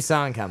 Yeah, new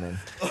song coming.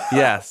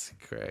 Yes,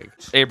 Craig.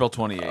 April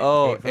 28th.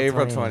 Oh,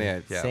 April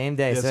 28th. Yeah. Same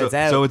day, Yeah, so it's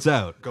out. So it's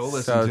out. Go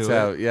listen So to it's it.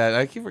 out. Yeah,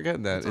 I keep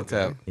forgetting that. It's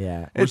okay. out.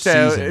 yeah. It's We're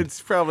out. seasoned.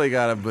 It's probably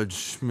got a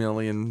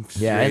bajillion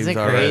Yeah, streams isn't it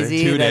already.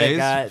 crazy? 2 that it days,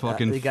 got-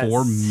 fucking it got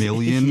 4 s-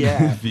 million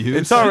Yeah. views.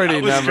 It's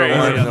already That was number crazy.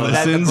 one. That the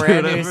Listens or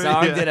brand new whatever,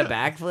 song yeah. did a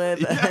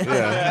backflip.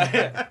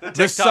 Yeah. The The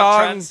TikTok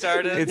song trend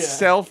started.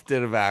 itself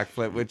did a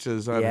backflip, which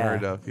is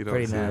unheard of. You don't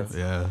pretty see nuts. it.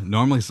 Yeah.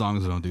 Normally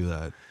songs don't do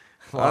that.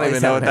 I don't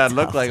even know what that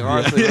looked like,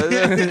 honestly.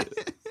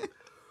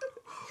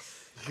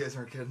 You guys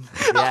aren't kidding.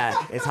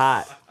 Yeah, it's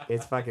hot.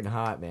 It's fucking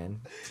hot, man.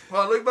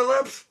 Well, lick my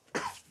lips.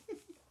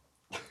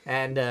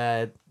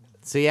 And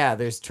so yeah,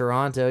 there's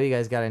Toronto. You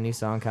guys got a new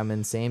song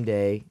coming same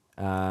day.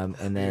 And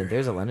then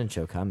there's a London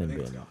show coming,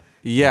 dude.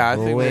 Yeah, I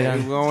We'll think wait we on-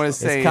 don't want to it's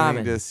say coming.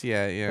 anything. Just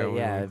yeah. But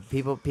yeah,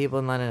 people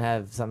in London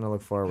have something to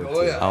look forward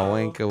Oh, to. yeah. A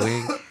wink, a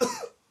wink.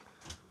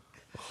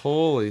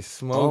 Holy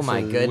smokes! Oh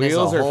my the goodness,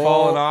 wheels a are whole-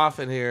 falling off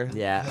in here.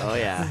 Yeah. Oh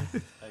yeah.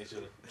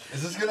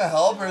 Is this gonna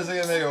help or is it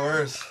gonna make it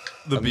worse?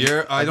 The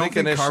beer, I don't think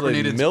think initially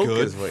carbonated's milk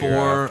good is what you're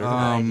for. after.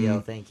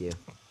 Ideal. Thank you.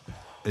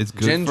 It's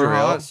good Ginger for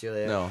ale?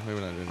 Julia. No, maybe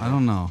not. Ginger I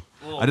don't know.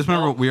 I just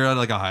remember we were at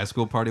like a high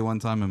school party one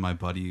time, and my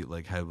buddy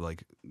like had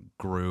like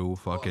grew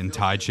fucking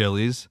Thai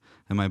chilies,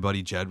 and my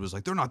buddy Jed was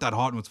like, "They're not that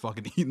hot," and was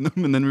fucking eating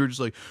them, and then we were just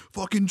like,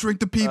 "Fucking drink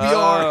the PBR."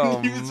 Oh,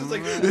 and he was just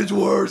like, "It's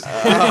worse."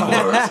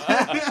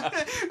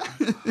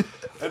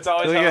 That's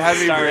always Like, how it had to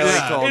be starts. really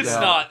Yeah. cold It's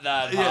out. not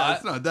that hot. Yeah,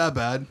 it's not that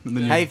bad. And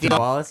then How you feel,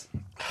 Wallace?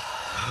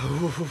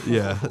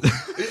 Yeah,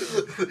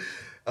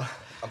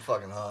 I'm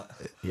fucking hot.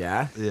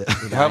 Yeah. yeah.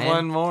 Have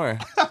one more.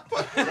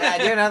 Yeah,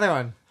 do another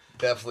one.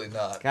 Definitely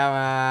not. Come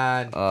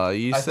on.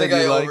 You I said think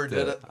I you liked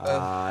overdid it.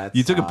 That's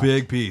You took a soft.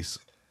 big piece.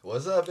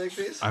 Was that a big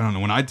piece? I don't know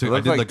when I It took. I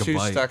looked did like, like a two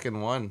bite. stuck in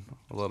one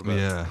a little bit.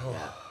 Yeah.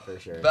 For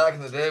sure. Back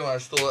in the day when I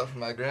stole it from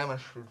my grandma,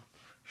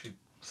 she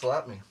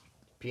slapped me.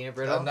 Peanut And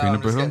brittle. now Peanut I'm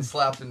just brittle? getting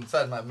slapped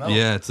inside my mouth.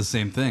 Yeah, it's the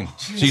same thing.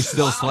 She's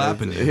still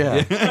slapping you.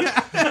 Yeah.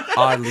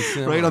 Oddly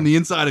similar. Right on the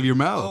inside of your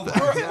mouth.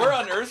 We're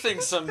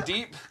unearthing some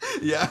deep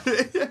Yeah.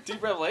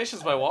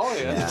 revelations by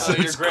Wally. Yeah. So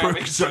your It's grandma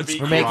quick, should be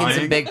We're making crying.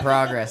 some big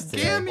progress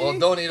today. Well,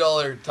 don't eat all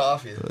her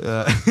toffee.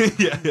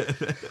 Yeah.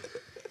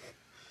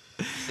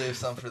 Save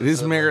some for the This is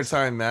siblings.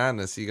 maritime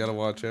madness. You gotta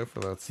watch out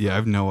for that stuff. Yeah, I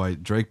have no idea.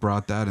 Drake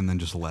brought that and then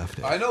just left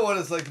it. I know what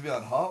it's like to be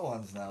on Hot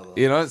Ones now, though.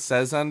 You know what it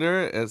says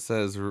under it? It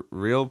says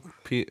real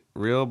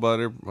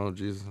butter. Oh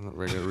Jesus, I'm not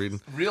regular reading.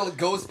 Real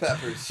ghost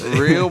peppers.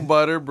 Real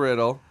butter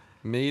brittle,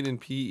 made in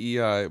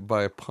PEI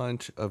by a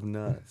punch of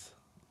nuts.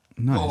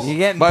 Nice. You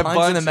getting By punched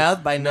in the bunch-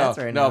 mouth by nuts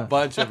no, right no, now?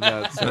 bunch of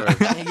nuts. Sorry.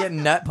 You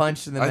getting nut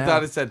punched in the I mouth?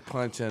 thought it said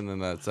punch in the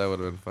nuts. That would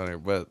have been funnier,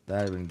 but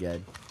That'd have been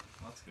good.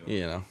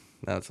 you know,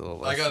 that's a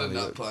little. I less got a funny,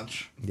 nut but-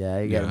 punch. Yeah,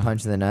 you getting Yeah.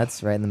 punched in the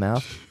nuts right in the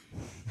mouth.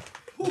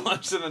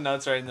 Punch in the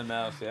nuts right in the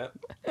mouth. Yep.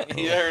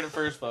 You heard it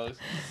first, folks.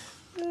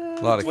 A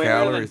lot of Way better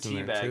than calories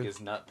in there teabag too.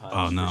 is nut punch.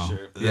 Oh no. For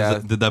sure. Yeah.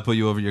 Did that put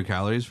you over your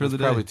calories for It's the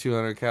day? probably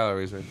 200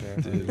 calories right there,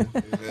 dude.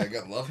 I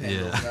got love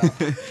handles Yeah.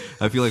 now.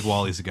 I feel like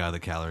Wally's the guy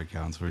that calorie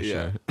counts for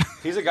Yeah. sure.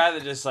 He's a guy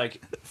that just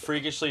like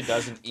freakishly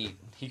doesn't eat.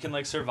 He can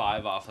like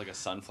survive off like a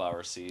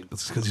sunflower seed.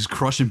 That's because he's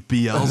crushing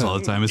BLs all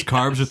the time. His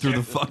carbs are through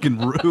the fucking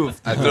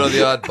roof. I throw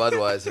the odd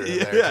Budweiser in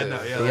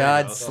there, too. The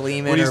odd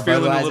Sleeman When he's or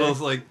feeling Budweiser. a little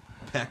like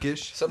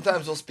peckish.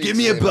 Sometimes we'll speak Give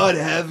me a Sleeman. Bud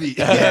Heavy.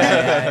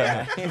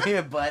 Yeah. Give me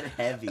a Bud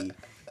Heavy.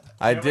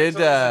 I did.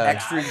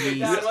 Extra yeast.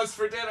 Dad, what's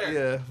for dinner?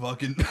 Yeah,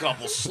 fucking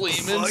Couple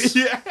Sleemans.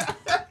 yeah.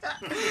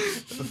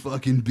 The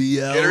fucking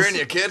BL. Get her in,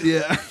 you kid.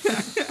 Yeah.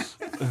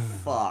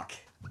 Fuck.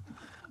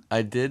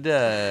 I did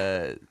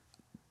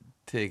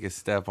take a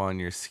step on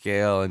your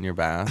scale in your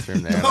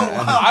bathroom there.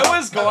 I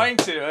was going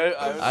to.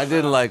 I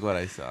didn't like what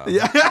I saw.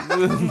 Yeah.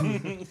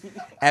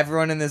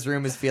 Everyone in this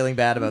room is feeling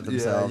bad about Yeah,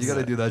 themselves. you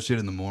gotta do that shit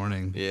in the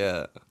morning.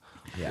 Yeah.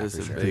 Yeah, Just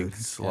for a sure. big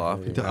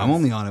sloppy. I'm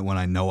only on it when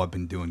I know I've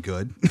been doing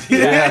good.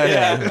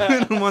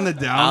 Yeah. I'm on the I only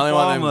downfall.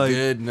 want I'm them like,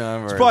 good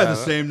numbers. it's probably the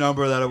same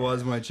number that it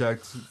was when I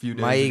checked a few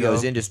days My ago.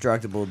 ego's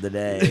indestructible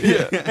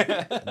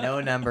today.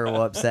 No number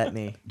will upset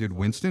me. Dude,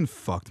 Winston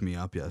fucked me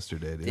up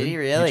yesterday, dude. Did he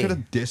really? He tried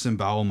to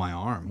disembowel my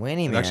arm.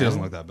 Winnie, It actually man.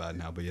 doesn't look that bad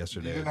now, but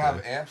yesterday. You didn't it have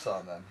did. amps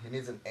on then. He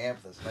needs an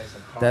amp that's nice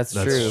and calm. That's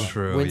That's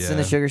true, Winston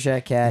yeah. the Sugar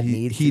Shack cat He-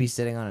 needs he- to be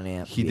sitting on an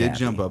amp. to He be did happy.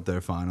 jump up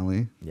there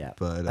finally. Yeah,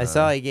 But I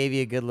saw he gave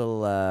you a good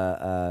little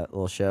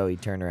show. He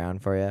turned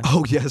around for you.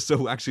 Oh yeah,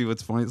 so actually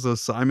what's funny, so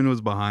Simon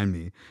was behind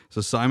me. So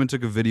Simon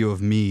took a video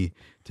of me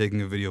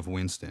taking a video of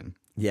Winston.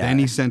 Yeah. Then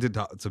he sent it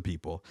to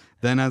people.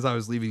 Then as I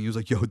was leaving, he was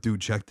like, yo, dude,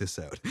 check this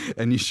out.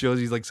 And he's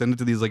like, send it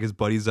to these like his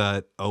buddies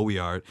at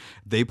OEArt.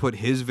 They put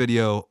his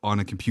video on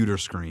a computer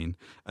screen.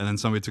 And then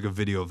somebody took a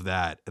video of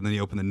that. And then he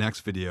opened the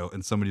next video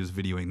and somebody was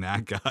videoing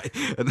that guy.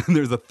 And then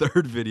there's a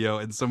third video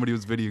and somebody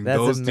was videoing That's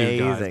those two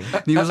amazing. guys.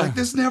 And he was like,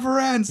 this never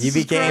ends. You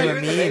This is became a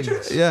great." meme.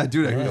 Yeah,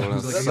 dude. Yeah. He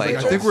was like,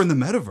 Psychos. I think we're in the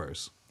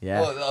metaverse.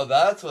 Yeah, Oh,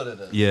 that's what it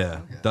is. Yeah,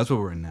 that's what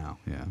we're in now.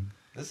 Yeah.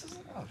 This is.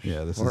 Oh,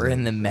 Yeah, this we're is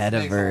in the Makes a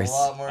metaverse.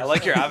 lot more I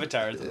like your sense.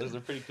 avatars. Those are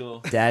pretty cool.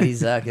 Daddy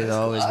Zuck is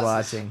always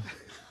glasses.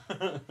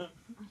 watching.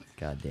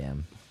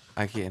 Goddamn.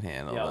 I can't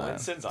handle Yeah, that.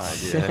 Winston's on. I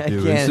idea. can't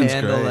Winston's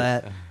handle great.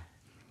 that.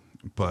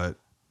 But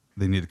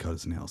they need to cut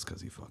his nails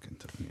because he fucking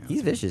took me out.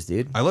 He's vicious,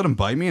 dude. I let him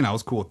bite me and I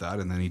was cool with that.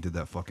 And then he did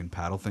that fucking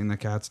paddle thing that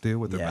cats do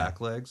with their Yeah.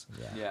 back legs.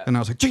 Yeah. And I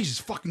was like, Jesus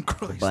fucking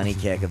Christ. Bunny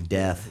kick of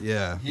death.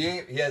 Yeah.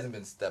 He hasn't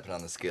been stepping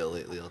on the scale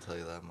lately. I'll tell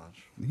you that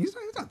much. He's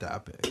not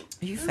that big.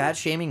 Are you fat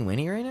shaming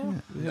Winnie right now?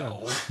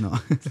 No. No.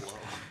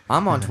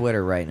 I'm on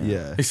Twitter right now.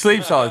 yeah. He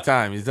sleeps all the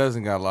time. He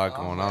doesn't got a lot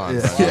going on.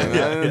 Yeah. So, you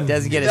know, He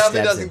doesn't He get his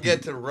definitely steps doesn't in.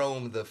 get to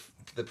roam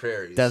the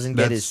prairies. Doesn't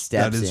get his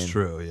steps That is in.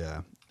 true,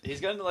 yeah. He's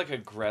got like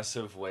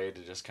aggressive way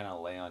to just kind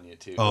of lay on you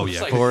too. Oh, Just,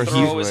 yeah, like of course. throw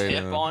He's his way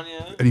hip down. on you.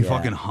 And he Yeah.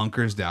 fucking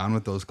hunkers down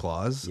with those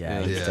claws.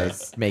 Yeah, he Yeah.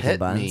 starts making Hit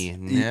buns. me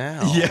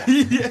now. Yeah.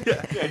 Yeah.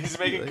 Yeah, he's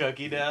making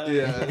cookie dough.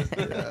 Yeah.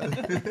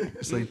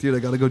 It's like, dude, I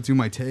gotta go do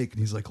my take. And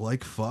he's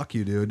like fuck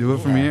you, dude. Do it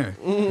from here.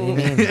 What do you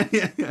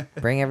mean?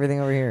 Bring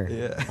everything over here.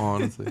 Yeah.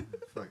 Honestly.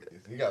 Fuck,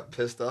 he got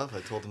pissed off. I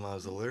told him I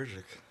was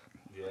allergic.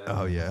 Yeah.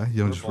 Oh yeah. You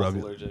don't We're just both rub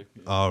it. allergic.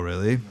 Oh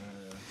really?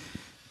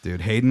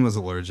 Dude, Hayden was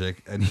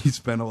allergic, and he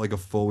spent like a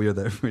full year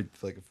there for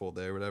like a full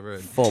day or whatever.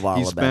 And Full bottle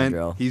he of spent,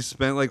 Benadryl. He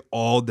spent like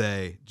all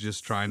day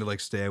just trying to like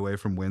stay away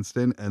from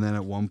Winston. And then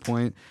at one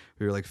point,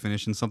 we were like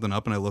finishing something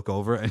up, and I look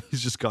over, and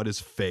he's just got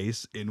his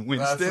face in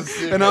Winston.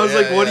 secret, And I was yeah,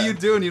 like, "What yeah. are you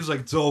doing?" He was like,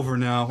 "It's over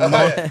now.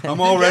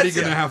 I'm already gets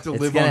ya. gonna have to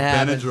It's live gonna on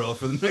happen. Benadryl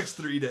for the next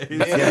 3 days.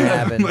 It's gonna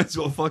happen. Might as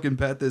well fucking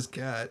pet this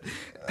cat."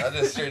 I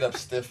just straight up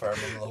stiff arm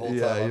him the whole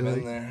Yeah, time I'm you're in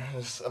like- there.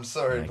 I'm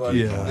sorry, buddy.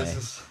 Yeah. This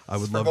is I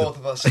would for love both to-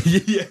 of us.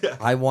 Yeah.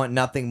 I want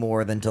nothing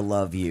more than to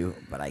love you,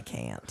 but I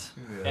can't.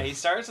 Yeah, he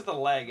starts with the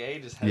leg, eh?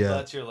 Just Yeah.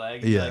 headbutts your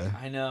leg. He's Yeah.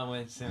 like, I know,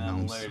 Winston, I know, I'm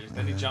I'm allergic. s-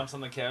 Then he yeah. jumps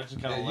on the couch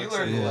and kind Yeah, of you looks at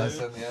learned you. the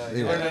lesson. Yeah, Yeah. you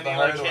And learned then it the he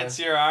hard like way. hits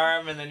your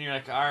arm, and then you're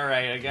like, all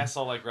right, I guess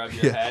I'll like rub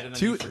your head, and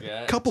then you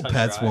forget. Couple touch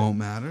pets your eye. won't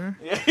matter.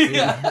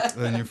 Yeah.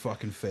 Then your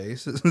fucking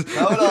face.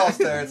 How it all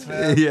starts,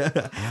 man. Yeah.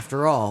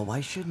 After all, why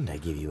shouldn't I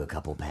give you a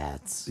couple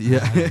pats?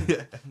 Yeah.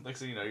 Next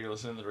thing you know, you're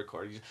listening to the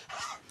recording.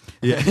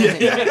 Yeah.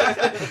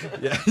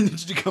 Yeah.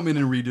 Did you come in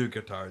and redo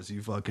guitars?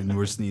 You fucking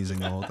were sneezing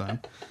the whole time.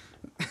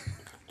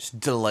 Just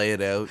delay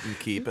it out and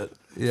keep it.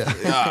 Yeah.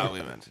 Ah,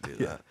 we meant to do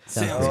that.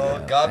 Sounds Oh,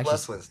 good. God Actually-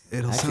 bless Winston.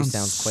 It'll Actually sound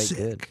sounds quite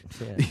sick.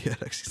 good. Yeah,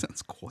 it actually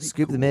sounds quite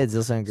Scoop cool. the mids,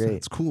 they'll sound great.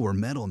 It's cool. We're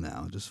metal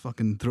now. Just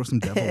fucking throw some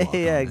devil walk Yeah,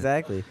 on it.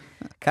 exactly.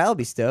 Kyle will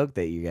be stoked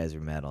that you guys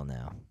are metal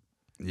now.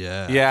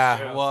 Yeah.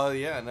 Yeah. Well,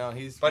 yeah. No,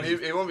 he's. But he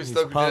won't be he's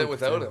stoked we did it punked,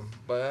 without too. him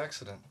by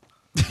accident.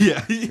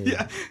 Yeah.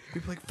 Yeah.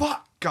 People like,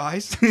 fuck,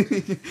 guys.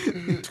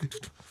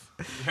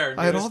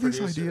 I had all these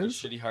ideas.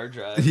 Shitty hard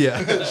drive.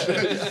 Yeah.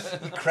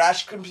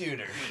 Crash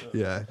computer.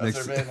 Yeah.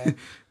 That's our band name.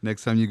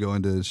 Next time you go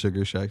into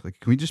Sugar Shack, like,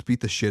 can we just beat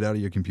the shit out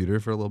of your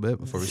computer for a little bit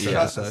before we start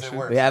Yes, the it session?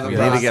 works. We haven't You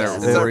need to get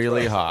processed it it.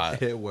 really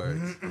hot. It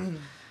works.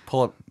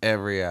 Pull up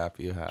every app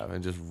you have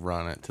and just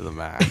run it to the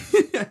max,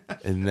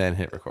 and then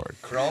hit record.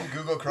 Chrome,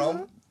 Google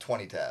Chrome,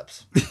 20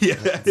 tabs. Yeah.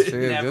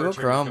 True. Never Google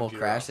turn Chrome the will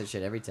computer crash off. that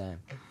shit every time.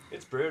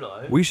 It's brutal,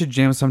 eh? We Should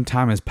Jam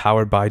Sometime is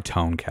powered by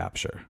Tone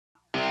Capture.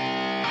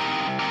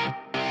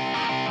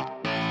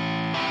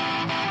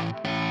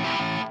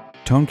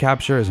 Tone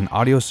Capture is an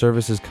audio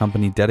services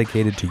company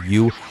dedicated to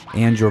you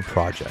and your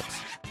projects.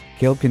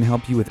 Caleb can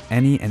help you with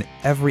any and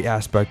every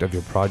aspect of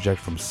your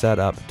project from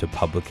setup to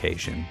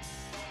publication.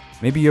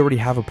 Maybe you already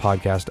have a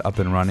podcast up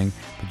and running,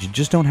 but you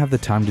just don't have the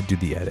time to do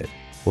the edit.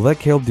 Well, let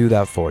Caleb do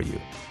that for you.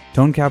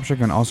 Tone Capture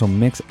can also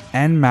mix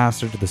and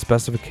master to the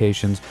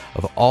specifications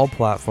of all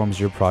platforms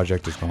your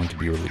project is going to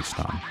be released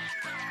on.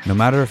 No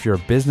matter if you're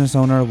a business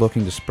owner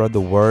looking to spread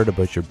the word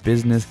about your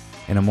business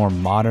in a more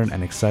modern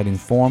and exciting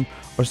form,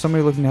 or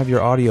somebody looking to have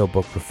your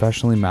audiobook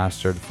professionally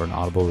mastered for an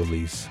Audible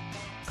release,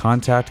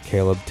 contact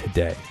Caleb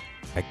today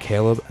at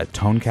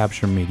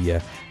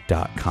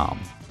caleb@tonecapturemedia.com.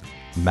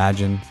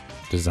 Imagine,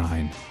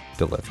 design,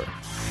 deliver.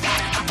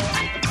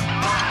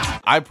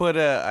 I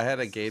had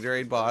a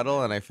Gatorade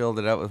bottle and I filled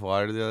it up with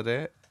water the other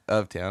day,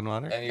 of town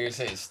water. And you're gonna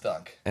say it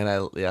stunk. And I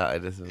was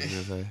gonna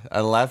say,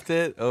 I left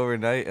it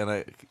overnight and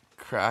I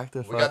cracked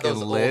the We got fucking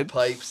those lid. old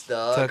pipes,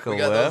 dog. Took a We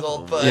got whiff. those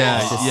old pipes.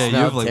 Yeah, you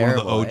have like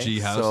terrible, one of the OG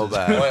eh? houses. So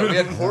bad. Well, we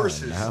had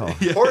horses. no.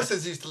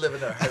 Horses used to live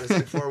in our house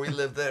before we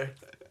lived there.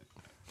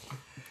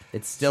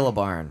 It's still a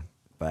barn,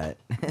 but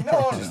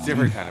No, It's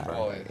different kind of burn.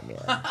 Oh,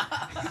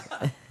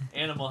 yeah.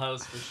 Animal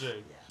house for sure.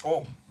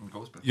 Oh,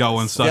 Y'all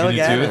one stuck Still in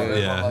your got tooth?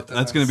 it. Yeah,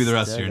 that's gonna be the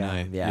rest of Still your got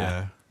night. it,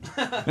 yeah.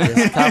 Yeah.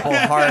 just a couple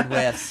hard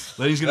whiffs.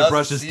 Lady's That gonna was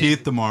brush a his seed.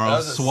 teeth tomorrow. That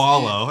was a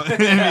Swallow.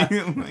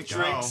 Drink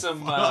Oh,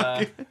 some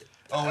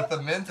Oh, with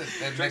the mint. It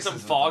drink mixes some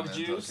with the fog mint,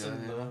 juice okay,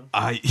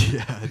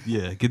 and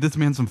yeah. Get this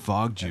man some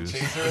fog juice.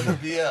 Chaser in the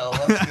BL.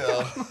 Let's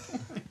go.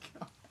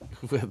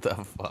 What the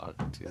fuck,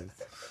 dude?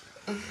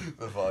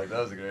 The fog. That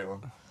was a great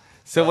one.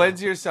 So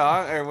when's your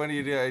song, or when are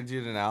you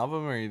doing an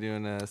album, or are you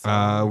doing a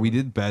song? We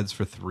did beds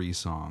for 3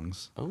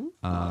 songs.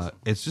 Oh,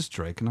 It's just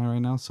Drake and I right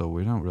now, so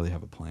we don't really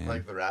have a plan.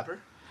 Like the rapper.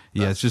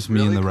 yeah, that's it's just me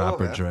and really the cool,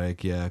 rapper man.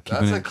 Drake. Yeah, That's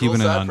keeping a it cool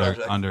keeping it side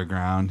project.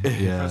 underground.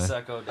 Yeah,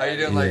 Prosecco. Are you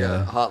doing like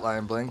Yeah. a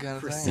Hotline Bling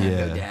kind of thing?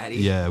 yeah, Daddy.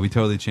 yeah. We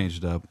totally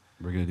changed it up.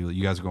 We're gonna do.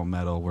 You guys are going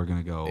metal. We're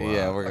gonna go.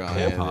 yeah, we're going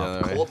hip the hop.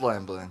 other way. Cold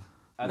Line Bling.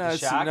 At No, the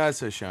it's shack. not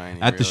so shiny.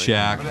 At the really.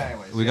 shack. But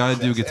anyways, We yeah, gotta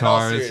do in all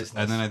guitars, seriousness.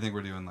 and then I think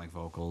we're doing like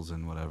vocals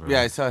and whatever.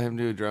 Yeah, I saw him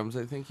do drums.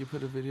 I think you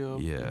put a video.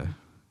 Up. Yeah.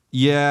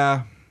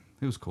 Yeah.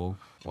 It was cool.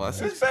 Well,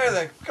 that's It's better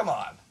than. Come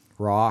on.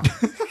 Rock. Dude,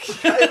 Come it's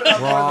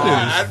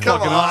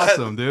fucking on.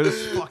 awesome, dude.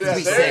 It's fucking Yeah,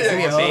 It's there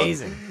gonna you be go.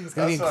 amazing. It's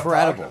gonna be That's what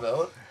I'm talking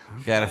incredible. about.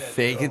 gotta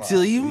fake it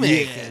till you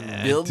make it.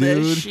 and Build that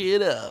dude.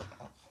 shit up.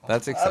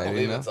 That's I exciting.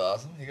 believe though. it's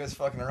awesome. You guys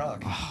fucking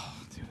rock.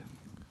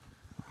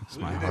 makes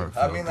my You heart do.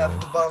 feel I mean that good. from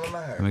the bottom of my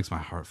It heart. makes my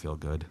heart feel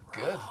good.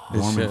 Good.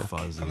 Warm shit. and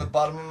fuzzy. From the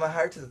bottom of my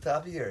heart to the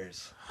top of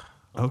yours.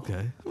 Okay. I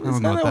Is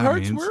don't know that what how that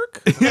hearts means.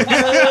 work?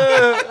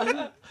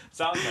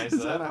 Sounds nice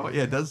Is that though. how-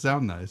 yeah, it does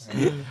sound nice.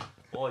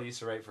 Well, I used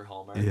to write for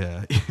Hallmark.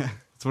 Yeah, yeah.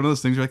 It's one of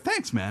those things you're like,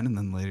 thanks, man. And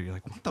then later you're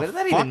like, what the What does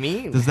that fuck even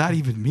mean? does that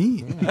even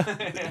mean?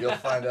 You'll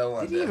find out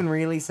one Did you day. even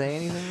really say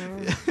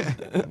anything?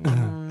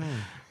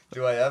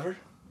 Do I ever?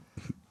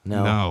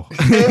 No.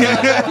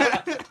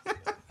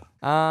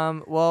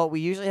 No. Well, we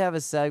usually have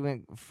a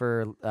segment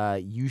for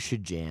You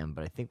Should Jam,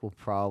 but I think we'll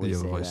probably Yeah,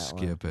 say we'll that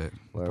probably skip it. one,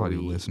 where Probably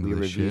we, listen we to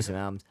this review shit. some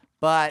albums.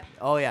 But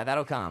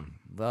that'll come.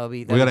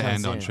 We gotta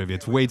end on trivia.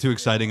 It's way too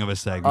exciting of a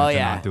segment Oh, to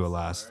yeah. not do it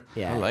last.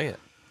 Yeah, I like it.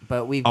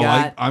 but we've Oh,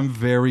 got I'm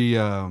very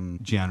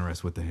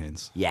generous with the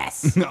hints.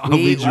 yes. I'll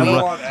lead you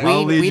right-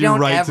 I'll lead we you don't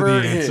right to the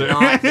ever answer.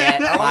 not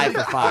get 5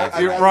 for 5.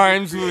 It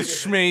rhymes with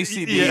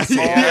schmacy DC.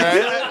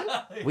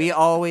 Alright? We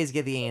always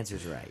get the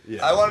answers right.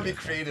 I want to be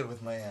creative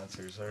with my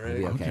answers, alright? We'll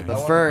be okay. Okay.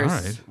 But I first,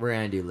 Alright. we're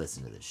gonna do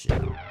listen to this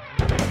shit.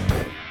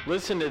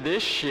 Listen to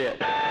this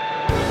shit.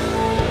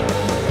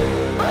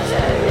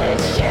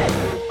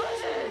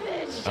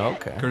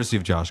 Okay. Courtesy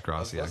of Josh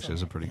Grossi, actually,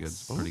 is a pretty good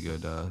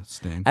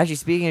sting. Actually,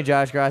 speaking of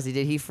Josh Grossi,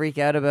 did he freak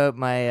out about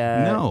my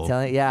No.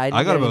 telling? Yeah, I didn't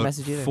I got get any about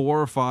message either.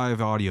 4 or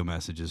 5 audio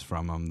messages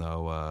from him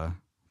though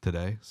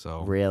today.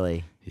 So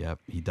Really? yep,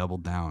 he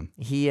doubled down.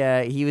 He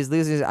was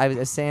losing. I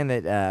was saying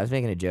that I was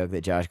making a joke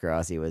that Josh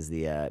Grossi was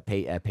the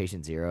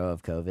patient zero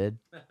of COVID.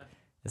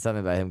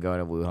 Something about him going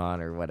to Wuhan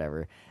or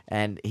whatever.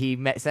 And he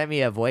sent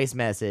me a voice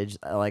message,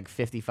 like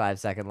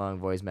 55-second long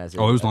voice message.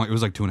 Oh, it was long. It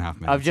was like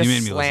 2.5 minutes. Of just He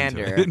made me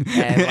slander. listen to it.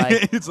 And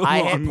like It's a I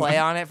long hit play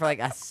one. on it for like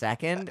a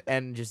second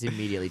and just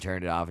immediately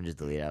turned it off and just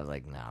deleted it. I was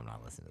like, no, I'm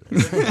not listening to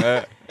this.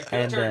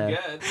 It turned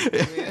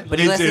good. But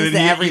he listens to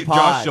every pod.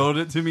 Josh showed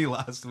it to me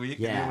last week.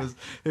 Yeah. And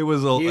it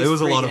was He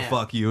was a lot freaking of out.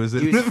 fuck you. He was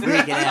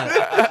freaking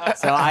out.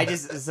 So I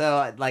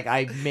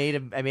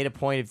made a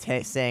point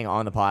of saying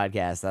on the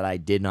podcast that I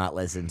did not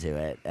listen to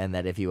it, and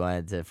that if he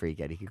wanted to freak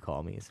out, he could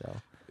call me. So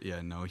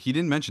Yeah, no, he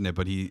didn't mention it,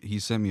 but he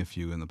sent me a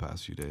few in the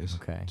past few days.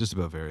 Okay. Just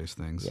about various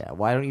things. yeah,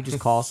 why don't you just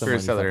call someone?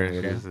 First you other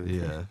fucking weirdo?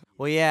 issues. Yeah.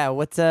 Well, yeah.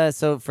 What's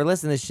so for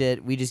listening to this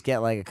shit, we just get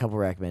like a couple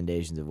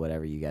recommendations of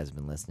whatever you guys have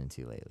been listening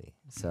to lately.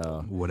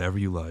 So Whatever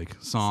you like.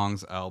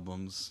 Songs,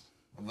 albums,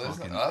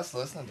 Listening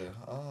to.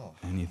 Oh.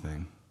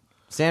 anything.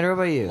 Sandra,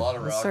 what about you? A lot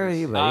of Let's start with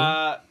you,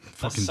 buddy. The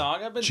Fucking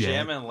song I've been jet.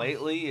 jamming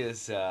lately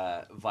is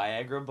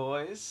Viagra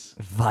Boys.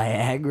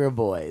 Viagra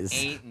Boys.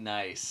 Ain't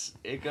nice.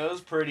 It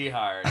goes pretty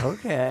hard.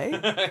 Okay.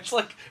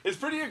 it's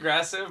pretty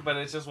aggressive, but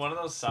it's just one of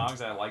those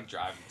songs I like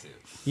driving to.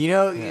 You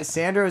know,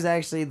 Sandra was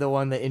actually the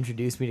one that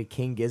introduced me to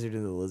King Gizzard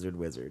and the Lizard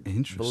Wizard.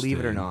 Believe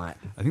it or Interesting. not.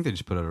 I think they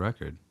just put out a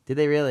record. Did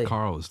they really?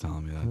 Carl was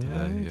telling me that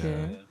today.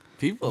 Okay.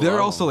 People. They're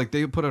love also them. like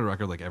they put out a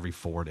record like every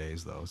 4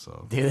 days though.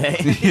 So Do they?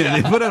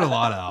 yeah, they put out a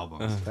lot of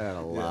albums. They're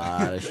a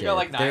lot of shit. got,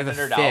 like, They're the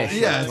 900 fish albums. of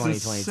Yeah, it's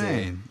 2022.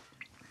 insane.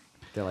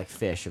 They're like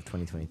fish of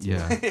 2022.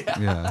 Yeah,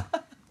 yeah.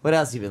 What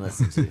else you been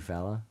listening to,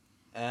 fella?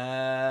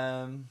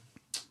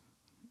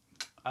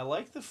 I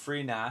like the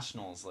Free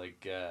Nationals,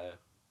 like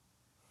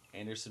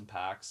Anderson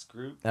 .Paak's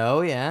group.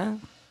 Oh yeah.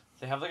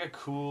 They have like a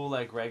cool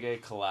like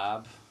reggae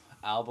collab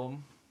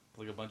album,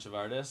 like a bunch of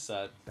artists.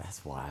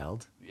 That's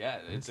wild. Yeah,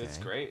 it's Okay.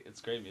 great.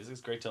 It's great music.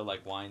 It's great to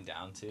like wind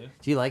down to.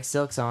 Do you like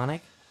Silk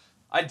Sonic?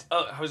 I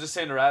was just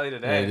saying to Riley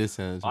today. Yeah, it is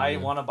sounds I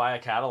really- want to buy a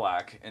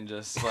Cadillac and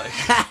just like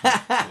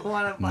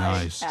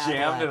Nice.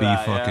 jam to Be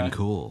that. fucking yeah.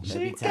 cool.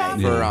 That'd be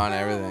tight. Fur on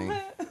everything.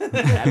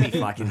 That'd be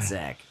fucking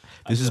sick.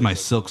 This is my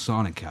Silk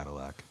Sonic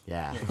Cadillac.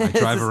 Yeah. I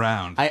drive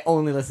around. I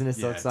only listen to Yeah,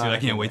 Silk dude, Sonic.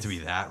 I can't wait to be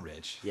that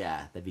rich.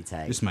 Yeah, that'd be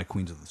tight. This is my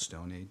Queens of the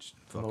Stone Age.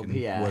 Fucking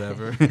yeah.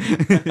 whatever.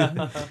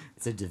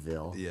 It's a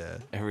DeVille. yeah.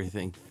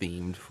 Everything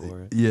themed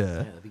for it. Yeah, Yeah.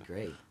 that'd be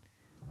great.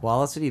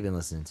 Wallace, what have you been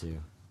listening to?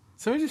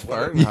 Somebody just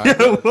farting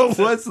hard.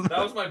 What's That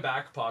was my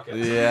back pocket.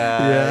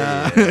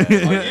 Yeah. Oh, you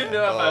know if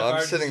Oh, I I'm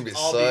fart, sitting just-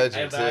 I'll beside be-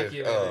 you, I too.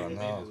 vacuum Oh, it no.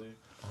 immediately.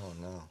 Oh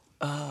no.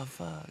 Oh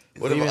fuck.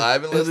 What have I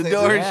been The listening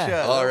door to? Yeah.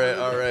 shut. All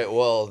right.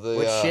 Well,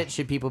 What shit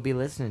should people be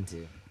listening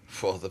to?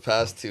 Well, the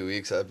past 2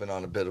 weeks I've been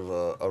on a bit of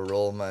a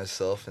roll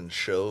myself in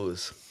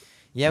shows.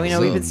 Yeah, we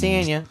know we've been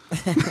seeing you.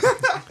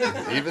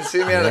 You've been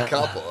seeing me at a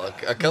couple.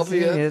 A couple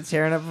Seeing you yet?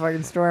 tearing up a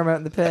fucking storm out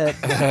in the pit.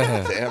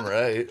 Damn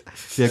right.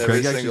 Yeah,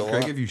 Every Craig single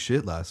Craig one. gave you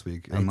shit last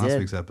week I on last did.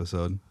 week's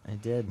episode. I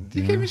did.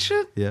 You gave me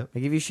shit? Yeah. I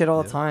give you shit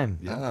all the time.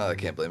 Ah, I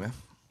can't blame you.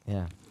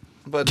 Yeah.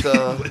 But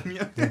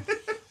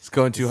It's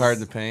going too hard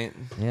in the paint.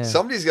 Yeah.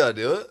 somebody's got to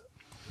do it.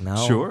 No.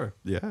 Sure.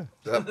 Yeah.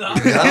 I like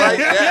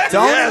that.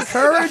 Don't Yes.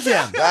 encourage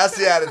him. That's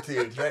the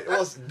attitude, right?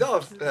 Well, no,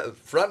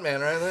 front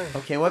man right there.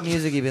 Okay, what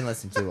music you been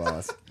listening to,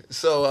 Wallace?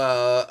 So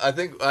I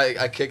think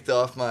I kicked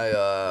off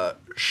my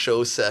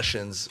show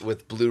sessions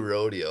with Blue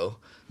Rodeo.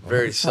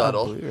 Very I saw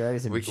subtle. Blue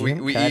Rodeo's in We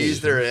Jim we Cuddy.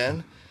 eased her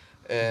in,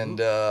 and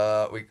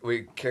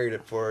we carried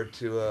it forward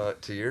to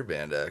your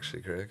band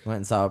actually, Craig. Went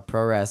and saw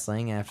pro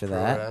wrestling after Pro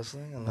that.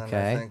 wrestling, and then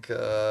Okay. I think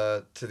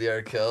to the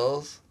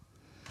Arkells,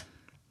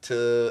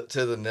 to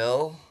the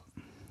Nil.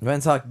 Went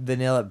and saw the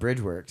Nil at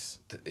Bridgeworks.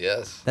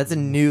 Yes, That's a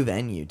new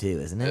venue too,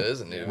 isn't it it?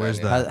 is a new Where's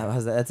venue.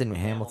 How's that? That's in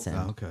Hamilton.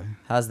 Oh, okay.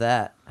 How's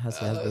that?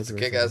 How's It's a Bridgeworks?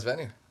 kick-ass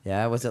venue.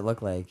 Yeah, what's it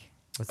look like?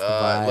 What's the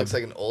vibe? It looks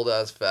like an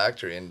old-ass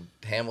factory in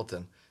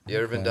Hamilton. You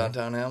ever been Okay.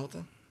 downtown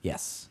Hamilton?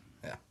 Yes.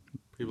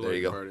 People There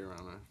like you to go. party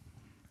around there.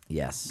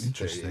 Yes.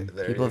 Interesting.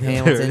 There People of you go.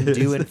 Hamilton There it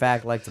do is. in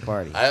fact like to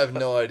party. I have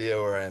no idea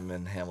where I'm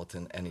in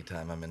Hamilton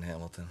anytime I'm in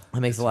Hamilton.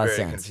 That makes It's a lot of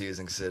very sense.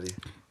 confusing city.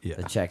 Yeah.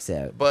 That checks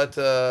out. But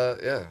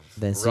yeah,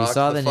 Then so you rocked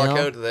saw the the fuck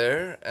Nil? out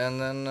there,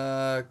 and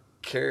then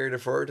carried it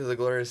forward to the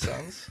Glorious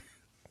Sons,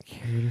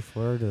 Carried her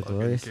forward to the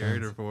glorious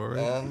Carried her sons. forward.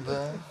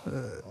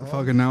 and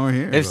Fucking now we're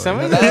here. If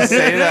somebody doesn't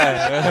say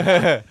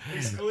that,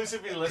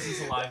 Exclusively listens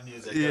to live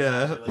music.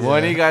 Yeah.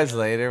 one of you guys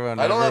later, I don't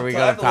whenever have we time go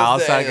to to listen to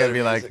Palestine, any gonna other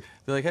be like,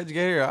 music. how'd you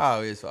get here?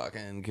 Oh, we just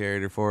fucking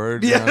carried her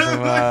forward Yeah.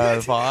 from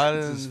the pod.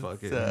 And, Just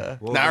fucking now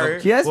woke we're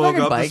up- Do you guys woke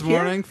fucking up bike this here?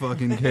 morning,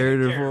 fucking carried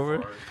her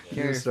forward.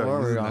 Carry her Start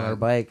forward using on that. our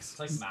bikes. It's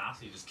like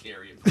math, you just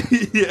carry it.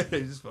 Yeah,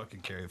 you just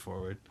fucking carry it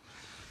forward.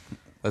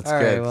 That's All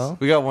right, good. well.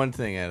 We got one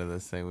thing out of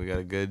this thing. We got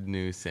a good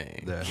new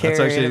saying. Yeah,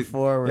 Carrying it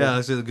forward. Yeah,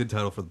 that's a good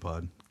title for the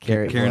pod.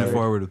 Carry it Carrying it forward.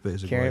 forward with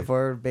basic. Carry Way. it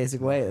forward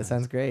basic way. That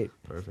sounds great.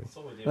 Perfect.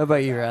 What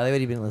about you, Riley? What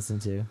have you been listening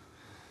to?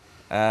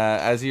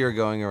 As you were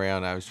going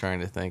around, I was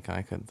trying to think, and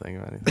I couldn't think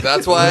of anything.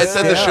 that's why I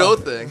said the Yeah. show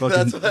thing. Fucking-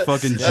 That's why,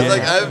 fucking I was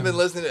like, jam. I haven't been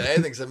listening to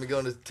anything because I've been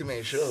going to too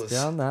many shows.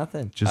 Still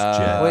nothing. Just Uh,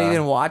 jazz. What, you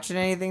been watching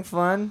anything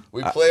fun?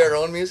 We play our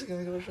own music and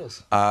we go to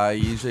shows. I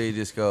usually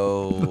just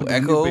go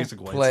echo, Basic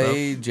white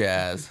play,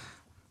 jazz.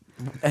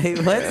 Hey,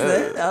 what's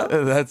that?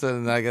 Oh, That's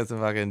when I get some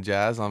fucking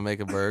jazz. I'll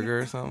make a burger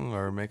or something,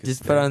 or make a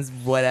just steak. put on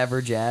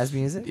whatever jazz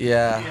music.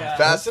 Yeah.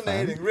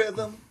 Fascinating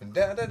rhythm.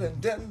 Dun, dun, dun,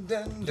 dun,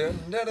 dun, dun,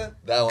 dun, dun.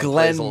 That one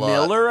Glenn plays a lot.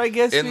 Miller, I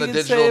guess In we the could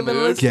digital say I've been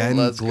mood. listening. Again,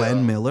 Let's Glenn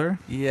go. Miller.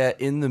 Yeah,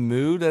 in the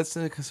mood. That's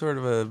a sort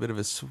of a bit of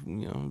a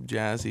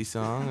jazzy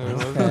song.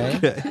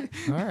 Okay.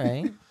 All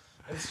right.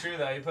 It's true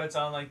though. He puts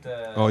on like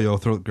the. Oh, yo,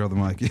 throw girl the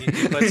mic.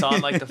 He puts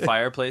on like the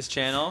fireplace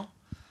channel.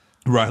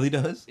 Riley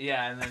does.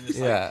 Yeah, and then just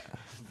Yeah. like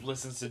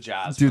listens to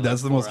jazz. Dude, for,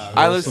 that's like, the most- 4 hours.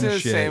 I listen to the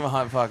shit. same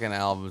hot fucking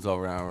albums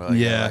over and over. Like,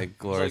 Yeah. like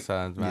Glorious It's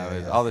Sons, yeah,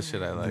 Maverick, yeah. all the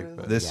shit I like.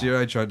 But This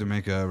year, I tried to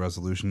make a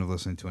resolution of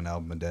listening to an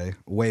album a day.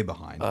 Way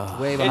behind.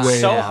 Way It's behind. Way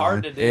so behind.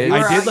 hard to do. It- You were-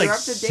 I did you're like up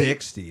to date.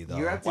 60 though.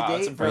 You're up to Wow,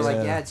 that's date for like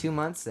impressive. 2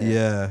 months there.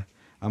 Yeah,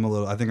 I'm a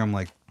little. I think I'm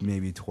like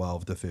maybe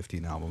 12 to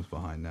 15 albums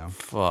behind now.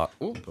 fuck.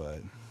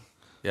 But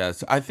Yeah,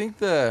 so I think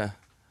the.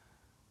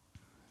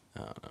 I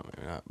don't know,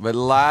 maybe not. But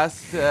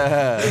last. Cancel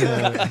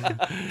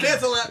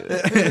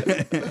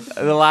that.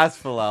 The last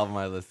full album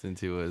I listened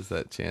to was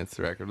that Chance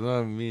the Record.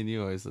 No, me and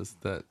you always listen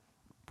to that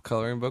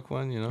coloring book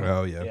one, you know?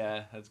 oh yeah,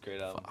 Yeah, that's a great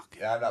album.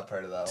 Yeah, I'm not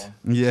part of that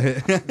one. yeah.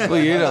 Well,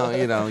 you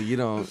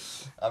don't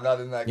I'm not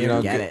in that. you group.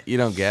 don't get get it. You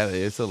don't get it.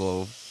 It's a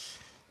little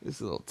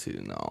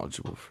too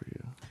knowledgeable for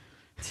you.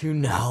 Too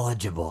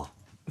knowledgeable.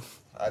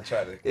 I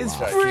try to. It's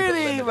try to keep it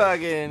pretty limited.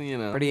 fucking, you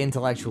know. Pretty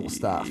intellectual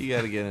stuff. You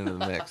got to get into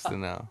the mix to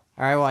know.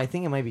 All right, well, I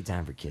think it might be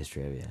time for Kiss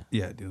Trivia.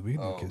 Yeah, dude, we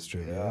can Oh, do Kiss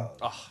trivia. yeah.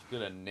 Oh, I'm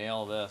gonna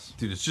nail this.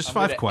 Dude, it's just I'm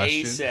 5 gonna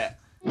questions. Ace it.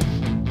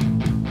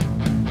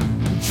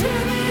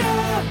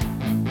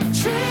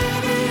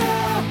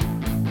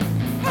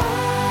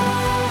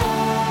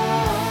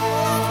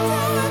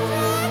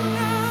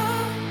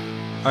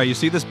 All right, you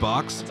see this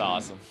box? It's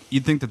awesome.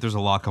 You'd think that there's a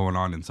lot going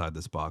on inside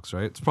this box,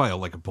 right? It's probably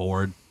like a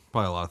board.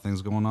 Probably a lot of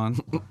things going on.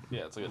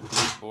 Yeah, it's like a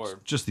huge board.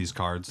 Just these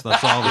cards.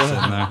 That's all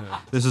that's in there.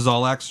 This is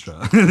all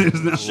extra.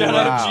 There's no- Shout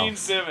out Gene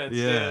Simmons.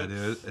 Yeah,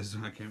 dude. dude.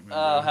 I can't remember.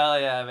 Oh hell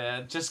yeah,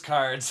 man! Just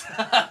cards.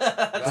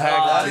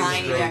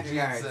 Tiny deck Gene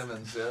cards.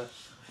 Simmons, yeah.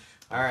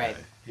 All right.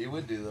 He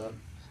would do that.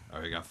 All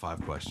right, we got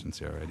 5 questions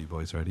here. Ready,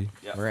 boys? Ready?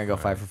 Yeah. We're gonna go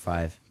 5 for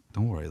 5.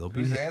 Don't worry. They'll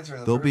be. Who's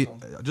answering the They'll first be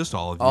one? just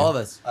all of you. All of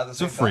us. At the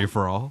It's a same free time?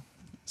 for all.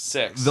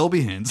 6. There'll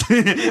be hints.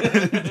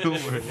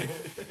 Don't worry.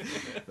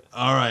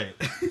 All right.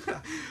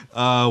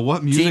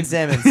 What music? Gene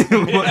Simmons.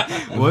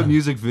 what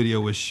music video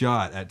was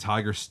shot at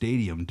Tiger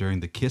Stadium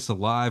during the Kiss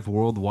Alive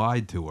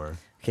Worldwide tour?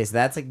 Okay, so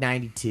that's like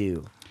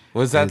 92.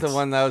 Was that the It's-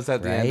 one that was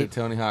at the end of Right?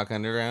 Tony Hawk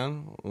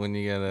Underground when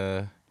you got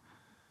a?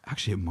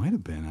 Actually, it might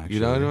have been. Actually,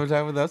 You know what I'm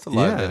talking about? That's a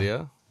live Yeah.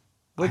 video.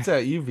 What's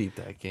that? You beat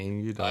that game.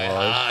 You know.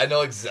 I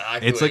know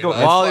exactly. It's what like a, you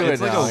mean. Wally it's, would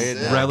it's like know, a he'd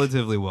know.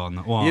 relatively well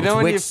known. Well, You know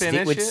when you Which,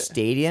 finish which it?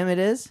 stadium it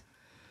is?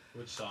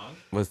 Which song?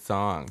 With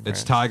song. it's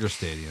right? Tiger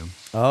Stadium.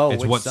 Oh,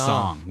 It's which what song?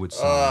 song? Which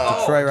song?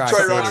 Detroit Rock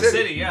Detroit Rock City. City.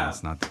 City, No, yeah.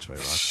 it's not Detroit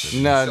Rock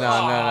City.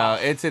 No.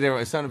 It's a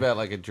different. It's something about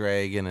like a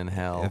dragon in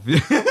hell.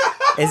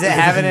 Is it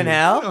Heaven and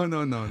Hell?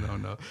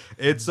 No.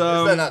 It's Is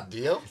that not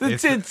Dio?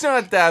 It's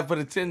not that, but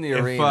it's in the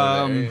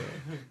arena.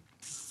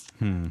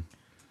 there.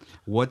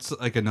 what's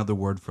like another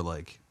word for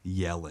like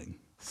yelling?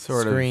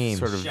 Scream.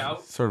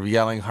 Shout. Sort of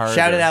yelling harder.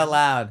 Shout it out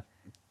loud.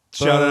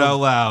 Shout it out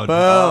loud.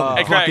 Boom.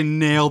 Hey, Craig. Fucking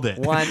nailed it.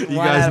 One- you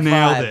one guys out of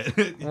nailed five.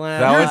 it. One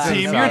That out was of five.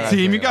 inside. Your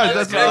team, you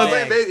guys.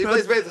 That's He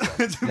plays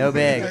bass. No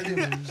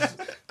big.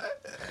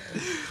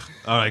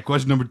 all right.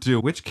 Question number 2: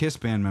 which Kiss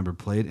band member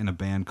played in a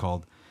band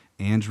called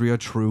Andrea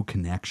True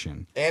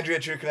Connection? Andrea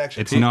True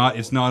Connection. It's not.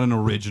 It's not an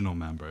original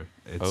member.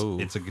 It's Oh.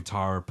 it's a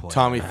guitar player.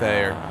 Tommy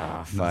Thayer.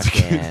 Oh,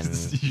 fucking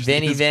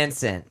Vinnie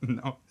Vincent.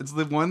 No, it's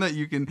the one that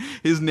you can.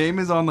 His name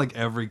is on like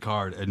every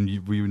card, and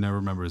we would never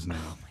remember his name.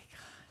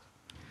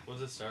 What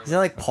does it start Is it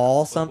like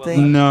Paul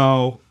something?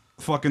 No,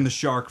 fucking the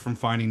shark from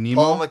Finding Nemo.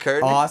 Paul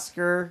McCartney.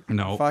 Oscar?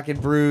 No. Fucking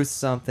Bruce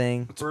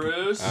something.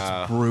 Bruce.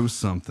 Bruce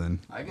something,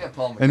 I get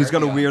Paul McCartney. and he's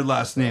got a on. weird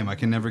last name. I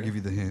can never give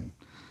you the hint.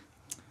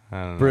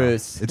 I don't know.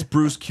 Bruce. It's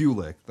Bruce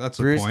Kulick. That's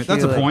a Bruce point.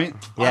 That's a Kulick. point.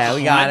 Yeah,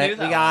 we got I it. knew We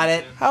that got one,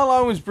 it. too. How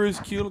long was Bruce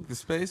Kulick the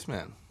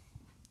spaceman?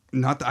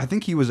 Not. I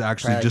think he was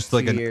actually Probably just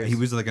like 2 years. he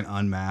was like an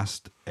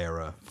unmasked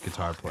era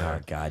guitar player.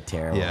 Oh, God,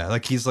 terrible. Yeah,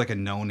 like he's like a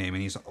no name,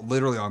 and he's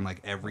literally on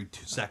like every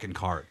second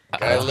card.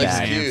 Guy licks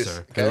bad. cues.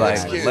 Answer. Guy Like,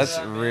 licks cues. let's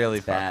really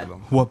fuck Bad. with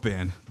him. What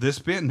band? This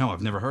band? No,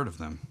 I've never heard of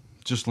them.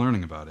 Just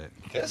learning about it.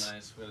 Kiss?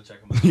 Nice. We gotta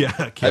check him out. Yeah.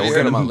 Have we're you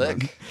heard gonna of my move on.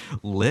 lick?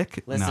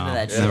 Lick? Listen no, to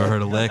that never shit.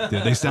 heard of Lick,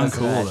 dude. They sound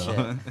Listen cool to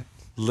though. that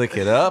Lick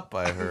it up,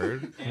 I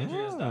heard.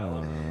 Andrea's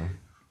dial-up.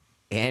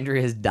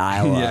 Andrea's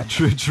dial Yeah,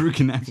 True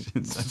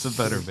Connections. That's a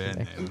better band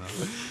name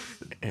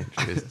though.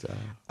 Interesting.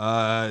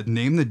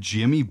 Name the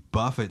Jimmy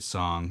Buffett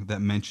song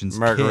that mentions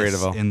Kiss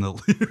Margaritaville. in the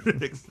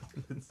lyrics.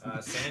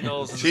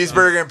 Sandals. And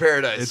Cheeseburger in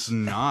Paradise. It's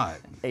not.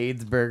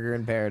 AIDS Burger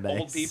in Paradise.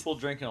 Old people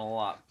drinking a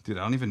lot. Dude,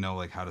 I don't even know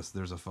like how to.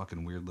 There's a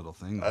fucking weird little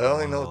thing. I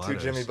only on know the 2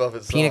 letters. Jimmy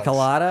Buffett songs. Pina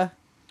Colada?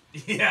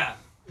 Yeah.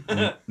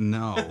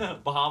 No.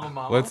 Bahama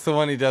Mama. What's the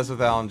one he does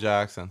with Alan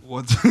Jackson?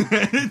 What's?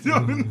 I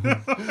don't know.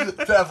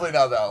 Definitely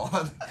not that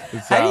one.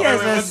 It's How do you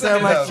Alan. guys know so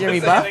much Jimmy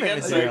Say it Buffett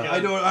again, say it material?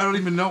 again. I don't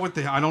even know what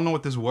the. I don't know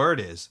what this word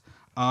is.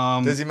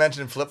 Does he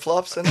mention flip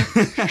flops in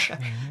it?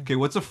 Okay,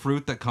 what's a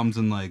fruit that comes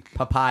in like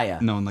Papaya.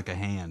 no, in like a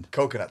hand?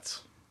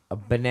 Coconuts. A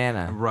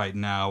banana. Right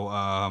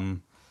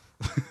now,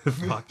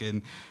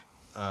 fucking,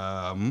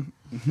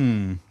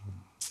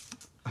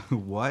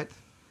 what?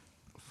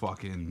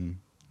 Fucking,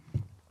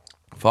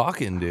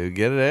 Fucking dude,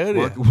 get it out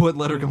of here. what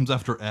letter comes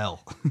after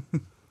L?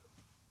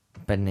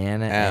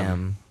 Banana M.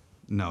 M.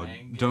 No,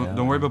 Mango.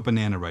 don't worry about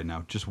banana right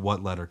now. Just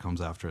what letter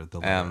comes after the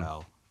letter M.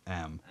 L?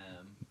 M.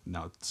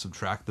 Now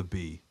subtract the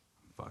B.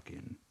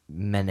 Fucking.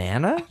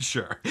 Banana?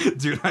 Sure,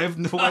 dude. I have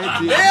no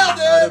idea.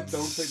 Nailed it!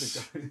 Don't take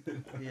the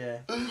card. Yeah.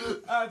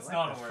 That's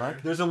not a word.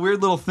 There's a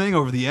weird little thing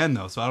over the end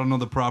though, so I don't know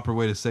the proper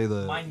way to say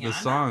the Mañana?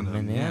 song. Yeah,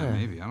 Banana.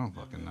 maybe I don't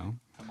fucking know.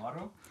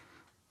 Tomorrow?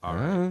 All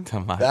right.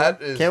 Tomato.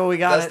 That is. Okay, well, we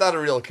got That's it. not a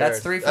real card.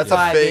 That's 3 for That's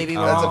 5, a fake. baby.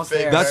 We're That's almost a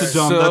fake. there. That's a card.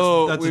 dumb.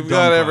 So that's a we've dumb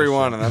got every question.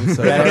 one of them.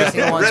 So Every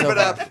single one's Rip it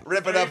open. up.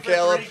 Rip it up,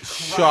 Caleb.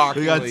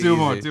 shockingly We got two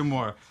more. easy. Two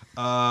more.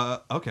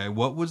 Okay,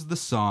 what was the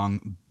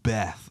song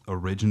Beth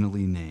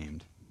originally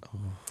named?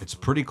 It's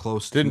pretty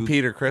close to. Didn't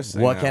Peter Chris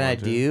sing What that can one, I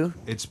too? do?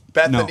 It's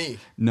Bethany.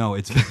 No,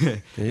 it's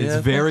it's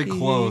very Bethany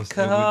close it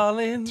would-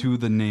 calling. to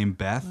the name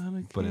Beth,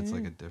 but it's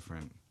like a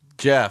different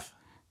Jeff.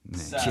 name.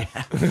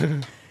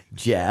 Seth.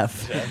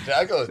 Jeff.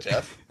 I go with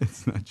Jeff.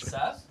 It's not.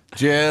 Seth?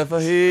 Jeff,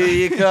 I hear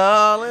you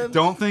calling.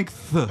 Don't think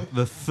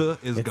the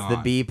is It's gone. the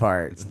B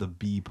part. It's the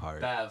B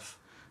part. Bev.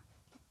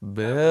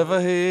 Bev,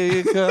 I hear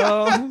you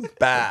calling.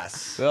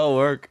 Bass. That'll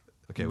work.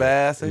 Okay,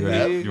 Bass, I you,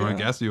 hear you want you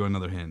to guess? Or you want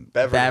another hint?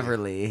 Beverly.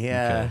 Beverly,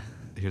 yeah.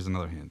 Okay. Here's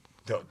another hint.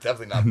 No,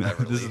 definitely not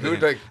Beverly. This is Who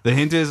the hint. The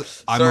hint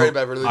is Sorry,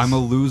 Beverly. I'm a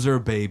loser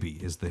baby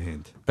is the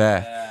hint.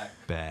 Beth.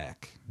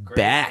 Back.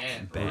 Back.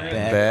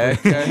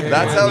 Back.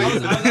 That's how I he.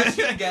 was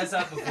actually gonna guess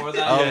that before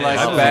that. Oh,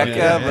 like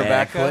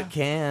Rebecca. What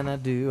can I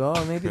do?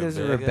 Oh, maybe there's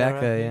a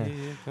Rebecca.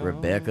 Yeah.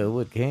 Rebecca,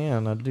 what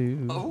can I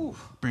do? Oh.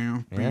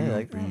 Yeah, I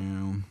like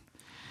that.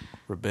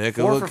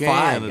 Rebecca, 4 what for can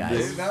 5, I guys.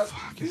 do?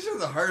 These are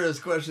the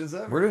hardest questions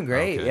ever. We're doing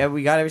great. Okay. Yeah,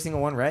 we got every single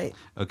one right.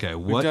 Okay,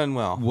 what done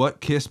well. What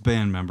Kiss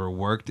band member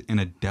worked in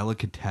a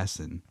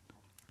delicatessen?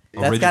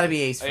 That's got to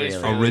be Ace Ace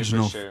Frehley. Frehley.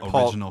 Original for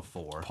sure. original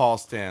 4. Paul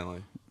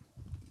Stanley.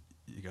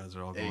 You guys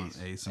are all going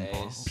Ace and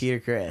Paul. Peter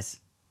Criss.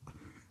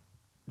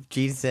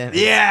 Gene Simmons.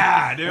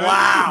 Yeah, dude.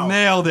 Wow.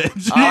 Nailed it.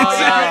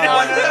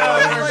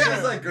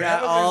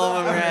 Got all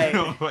of them right.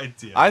 No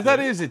idea. I thought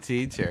he was a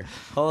teacher.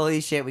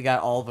 Holy shit, we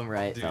got all of them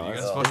right, Dude, you fellas.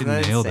 guys Isn't fucking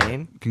that nailed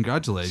insane? it.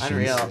 Congratulations.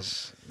 Unreal.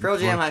 Pearl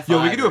Jam high five.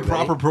 Yo, we can do a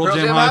everybody. proper Pearl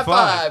Jam high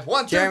five.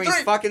 1, 2, Jeremy's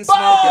 3. fucking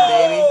smoking,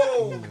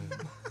 baby.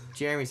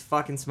 Jeremy's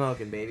fucking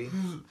smoking, baby.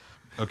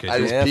 Okay, I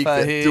do, just If peeked I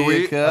it. hear Do we?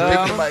 you I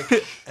picked the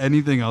mic.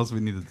 anything else we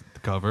need to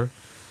cover?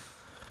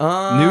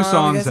 New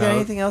songs You guys got out.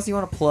 anything else you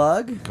want to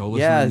plug? Go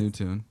listen yeah, to the new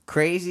tune.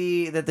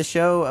 crazy that the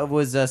show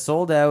was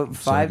sold out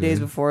 5 days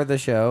good. before the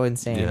show.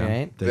 Insane,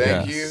 right? They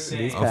Thank got you.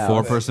 These a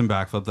pals. 4-person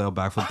backflip. They all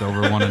backflipped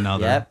over one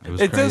another. Yep. It was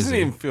It crazy. doesn't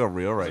even feel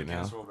real right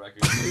now. Guinness World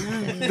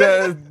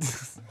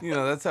Records.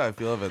 That's how I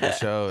feel about the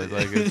show.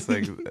 It's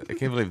like I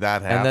can't believe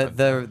that And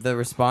happened. the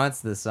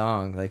response to the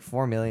song, like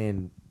 4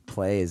 million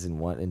plays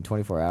in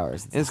 24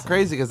 hours. It's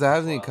crazy because it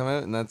hasn't even come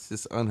out, and that's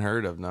just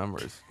unheard of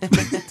numbers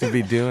to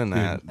be doing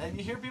that. And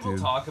you hear people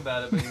talk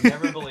about it, but you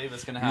never believe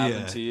it's gonna happen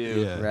Yeah, to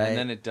you. yeah. Right. And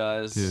then it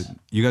does. Dude,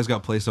 you guys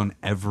got placed on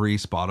every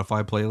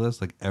Spotify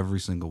playlist, like every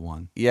single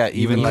one. Yeah,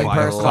 even like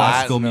the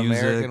classical Latin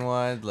music. American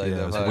one, like Yeah,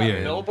 the it's fucking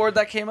weird. Billboard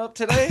that came up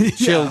today.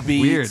 chill Yeah,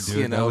 beats, weird, dude.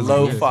 you That know, was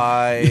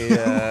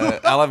lo-fi,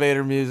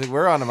 elevator music.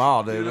 We're on them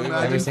all, dude. Imagine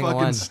Every single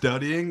fucking one.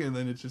 studying and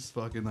then it's just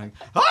fucking like,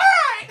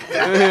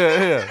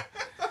 yeah.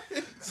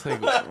 It's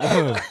like,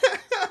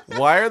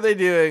 why are they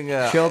doing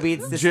Chill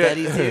beats to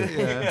steady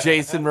too.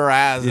 Jason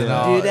Mraz and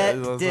all? Do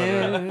that,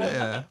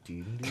 yeah.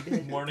 do.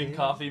 Morning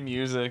coffee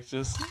music,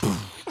 just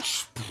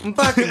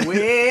Fucking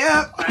way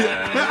up.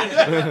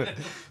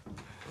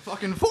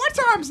 Fucking 4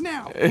 times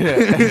now.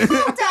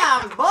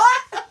 Times, boy.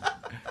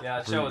 yeah.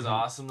 That show was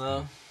awesome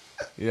though.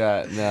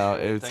 Yeah, no,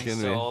 it's Thanks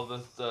gonna to be. all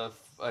the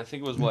I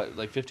think it was what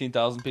like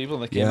 15,000 people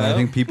that came Yeah, out. I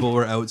think people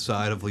were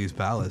outside of Lee's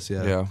Palace.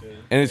 Yeah. Yeah,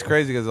 and it's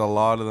crazy because a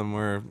lot of them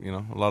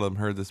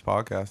heard this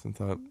podcast and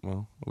thought,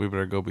 well, we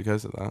better go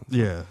because of that.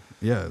 Yeah.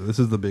 Yeah. This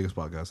is the biggest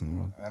podcast in the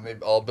world. And they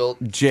all built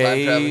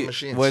time-traveling Jay,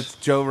 machines. what's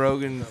Joe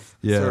Rogan?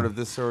 Yeah.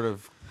 sort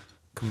of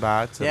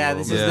combats. it a Yeah, little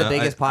this bit. is the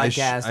biggest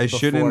podcast I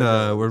shouldn't.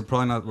 before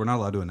We're not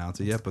allowed to announce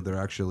it yet, but they're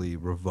actually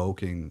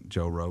revoking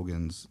Joe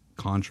Rogan's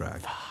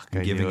contract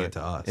and I giving knew it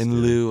to us in dude.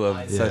 lieu of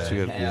Yeah. such a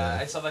good. Yeah,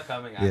 I saw that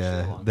coming. Actually, a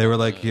Yeah, long they were time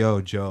like, ago.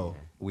 "Yo, Joe,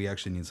 we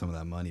actually need some of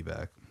that money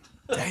back."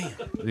 Damn,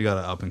 you got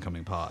an up and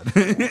coming pod.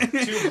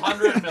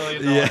 $200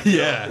 million.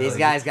 yeah. These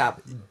guys got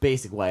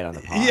basic white on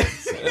the pod.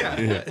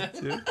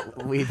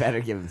 So we better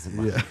give them some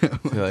money.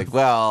 You're like,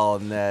 well,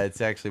 no,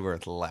 it's actually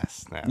worth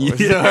less now.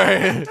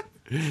 Yeah. Sorry.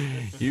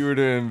 You were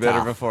doing better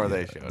Tough. before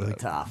they showed up.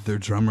 Tough. Their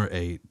drummer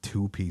ate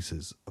 2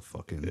 pieces of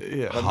fucking.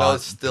 Yeah. My hot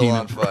mouth's still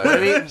on peanut-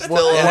 fire.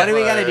 What do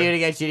we got to do to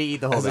get you to eat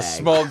the whole It's a bag?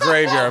 small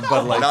graveyard,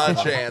 but like Not a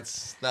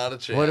chance. Not a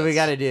chance. What do we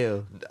got to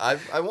do?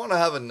 I want to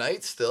have a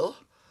night still.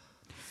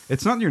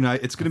 It's not your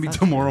night. It's gonna be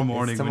tomorrow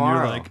morning when tomorrow.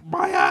 you're like,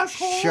 my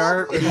asshole.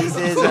 Sharp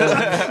pieces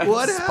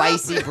of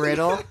spicy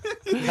brittle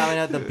coming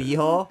out the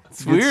beehole.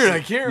 it's weird.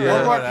 I can't One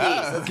remember more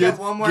that. piece. Let's get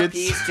one more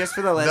piece just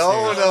for the listeners.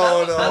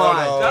 No. Come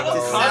on. That To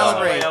was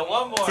celebrate. Yeah,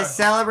 one more. To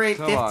celebrate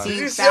Come on. Did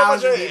you see how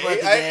much 15,000 I people at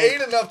ate? the I day.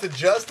 ate enough to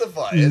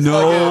justify it. It's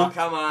No. Oh, like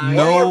come on.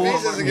 No. No One more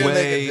piece isn't gonna make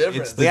a way. difference.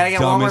 It's the We gotta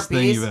get one more dumbest thing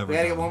piece. you've ever We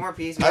gotta get done. one more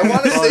piece. I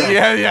want to Photo. see.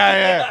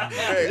 Yeah.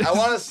 Hey, I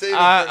want to save it for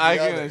I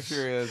the can others.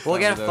 assure you. We'll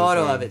get a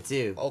photo of it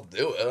too. I'll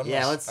do it. I'm Yeah,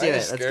 not- let's I do ain't it.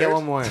 Let's scared. get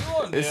one more.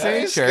 This I ain't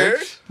ain't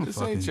church. scared.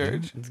 This ain't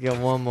church. Let's get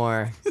one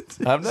more.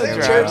 I'm not This ain't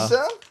Wow. church, driving.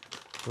 son.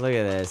 Look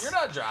at this. You're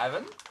not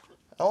driving.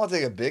 I want to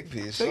take a big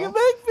piece. Take a son.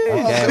 big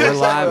piece. Okay, we're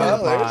live on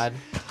the Well, pod.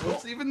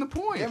 What's even the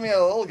point? Give me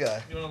a little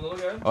guy. You want a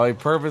little guy? Oh, he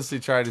purposely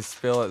tried to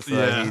spill it so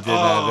that Yeah. he didn't Oh,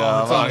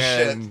 have oh,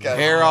 fucking shit, guys.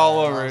 hair all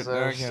over it. Sorry,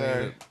 No, I can't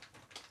sorry. eat it.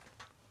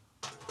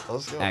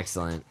 Let's go.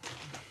 Excellent.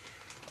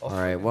 All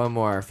right, one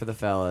more for the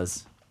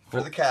fellas.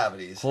 For the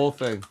cavities. Whole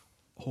thing.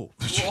 Oh,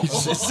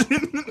 Jesus.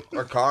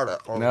 Or Carta.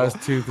 Or Now his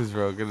tooth is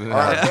broken.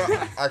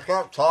 I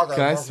can't talk. Can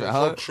I It's smell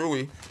so it?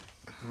 chewy.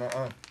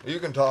 You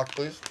can talk,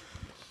 please.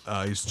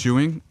 He's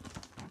chewing.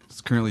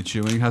 He's currently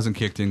chewing. Hasn't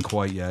kicked in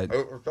quite yet.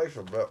 It takes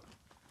a bit.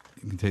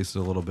 You can taste it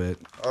a little bit.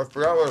 I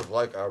forgot what it was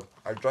like.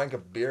 I drank a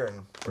beer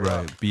and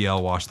forgot. Right.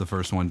 BL washed the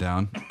first one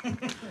down.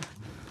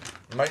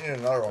 Might need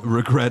another one.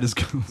 Regret is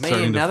Maybe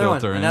starting another to one.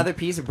 filter in. Another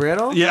piece of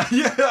brittle? Yeah.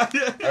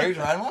 Are you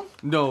trying one?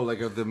 No, like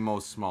of the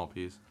most small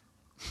piece.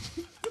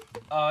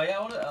 Yeah,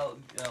 I'll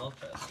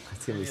try.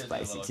 It's going to be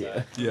spicy too.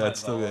 Yeah,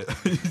 it's still good.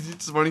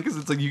 It's funny because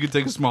it's like you could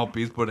take a small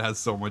piece, but it has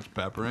so much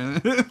pepper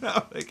in it.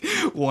 Like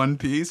one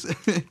piece.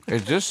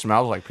 It just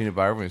smells like peanut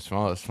butter when you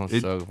smell it. It smells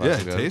It, so yeah, fucking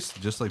it good. tastes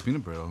just like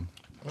peanut brittle.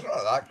 It's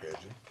not that crazy.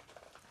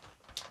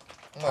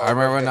 I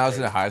remember when I was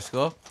in high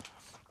school.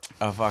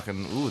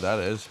 That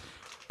is.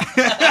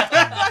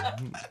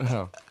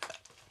 Oh.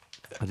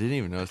 I didn't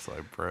even notice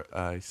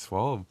I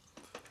swallowed.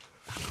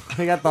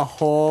 We got the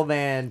whole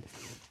band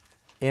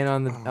in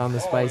on the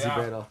spicy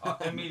brittle.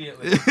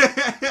 Immediately.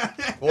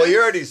 Well,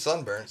 you're already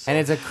sunburned. So. And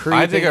it's a creeping,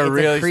 I took a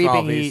really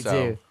small heat piece,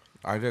 though. too.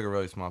 I took a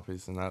really small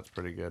piece, and that's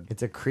pretty good.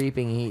 It's a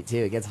creeping heat too.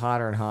 It gets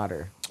hotter and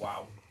hotter.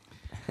 Wow.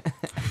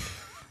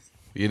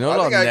 You know what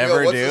I'll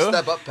never what's do? the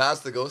step up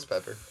past the ghost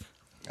pepper?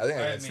 I think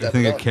I can step I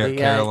think it a up.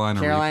 Carolina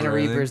Reaper, I think.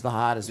 Reaper's the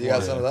hottest Do you one.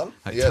 got some of them?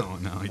 I You got-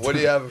 don't know. What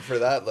do you have for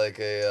that? Like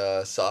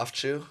a soft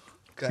chew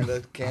kind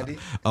of candy?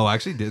 Oh, I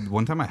actually did.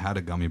 One time I had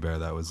a gummy bear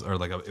that was,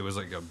 it was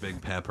like a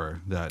big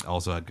pepper that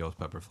also had ghost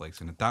pepper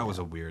flakes in it. That was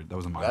a mind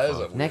That is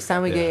fuck. a Next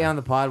time we get you Yeah. on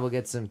the pod, we'll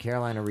get some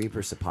Carolina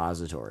Reaper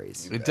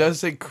suppositories. It does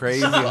say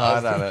crazy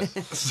hot on it.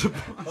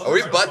 Are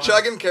we butt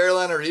chugging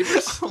Carolina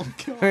Reapers? We're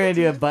gonna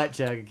do a butt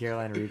chug of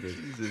Carolina Reapers.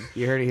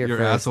 You heard it here Your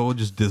first. asshole would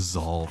just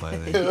dissolve, I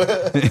think.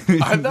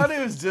 I thought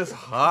it was just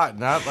hot,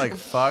 not like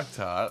fucked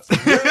hot.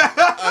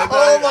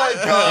 Oh my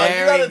god! There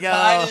you got we a go.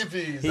 tiny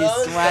piece. He's that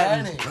was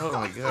sweating. tiny. Oh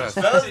my gosh.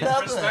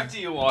 Respect to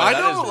you, Juan. I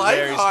That don't is like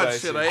very hot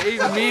spicy. shit. I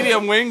ate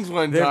medium wings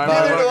one They're time.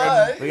 both- Neither do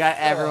I. We got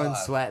everyone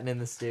God. sweating in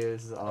the stew.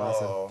 This is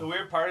awesome. Oh. The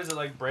weird part is it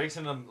like breaks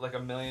into like a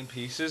million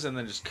pieces and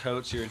then just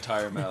coats your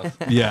entire mouth.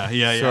 yeah.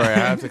 Sorry, I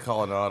have to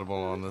call an audible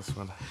on this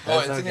one. Oh,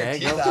 That's it's in your okay,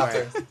 teeth go for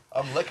after. it.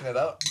 I'm licking it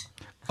up.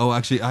 Oh,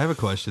 actually, I have a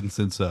question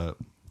since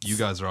you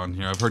guys are on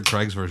here. I've heard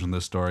Craig's version of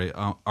this story.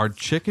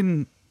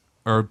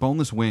 Are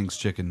boneless wings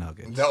chicken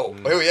nuggets? No.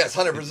 Oh, yes,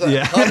 100%.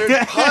 Yeah.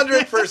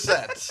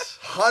 100%.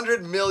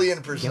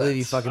 100,000,000%. Can't believe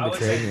you fucking I would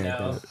betrayed say me like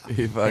no. that.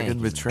 He fucking Thank you.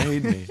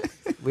 betrayed me.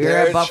 We were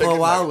They're at Buffalo chicken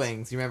Wild nuggets.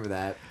 Wings. You remember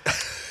that?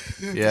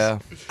 Yeah.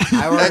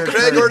 I And ordered.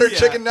 Craig for- ordered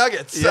chicken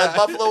nuggets at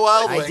Buffalo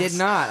Wild Wings. I did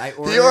not. I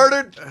ordered. He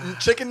ordered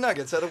chicken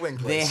nuggets at a wing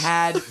place. They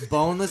had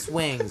boneless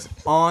wings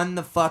on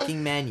the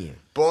fucking menu.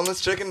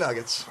 boneless chicken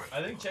nuggets.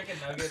 I think chicken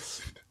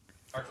nuggets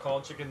are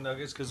called chicken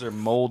nuggets because they're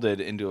molded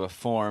into a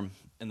form,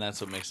 and that's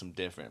what makes them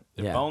different.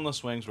 If Yeah.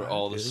 boneless wings were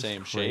all the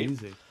same shape,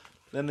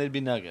 then they'd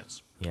be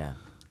nuggets. Yeah.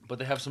 But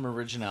they have some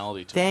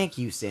originality to Thank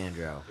you,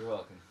 Sandro. them. You're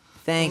welcome.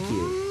 Thank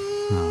you.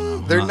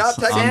 They're not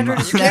so- I'm technically.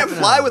 not- You can't stepping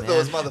fly on with them,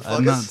 those man.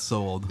 I'm not motherfuckers.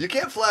 sold. You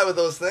can't fly with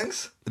those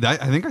things. I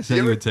think I sent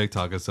You you a ever-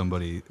 TikTok of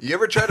somebody. You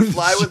ever try to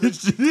fly with it?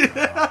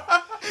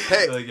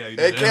 Hey, Like, yeah, you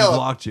hey, did. And I Caleb.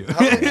 blocked you.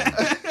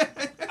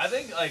 I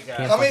think like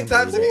How many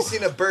times have you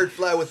seen a bird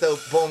fly without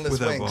boneless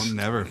Without wings? bone,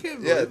 never.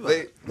 Yeah,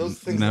 those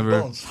things Never.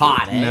 have bones.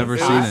 Hot, eh? Never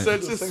It seen was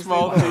it. such a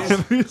small piece.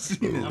 Never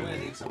seen I'm it. gonna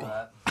need some of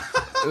that.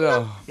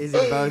 No. Is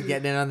it both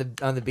getting in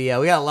on the BL?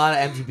 We got a lot of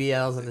empty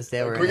BLs on this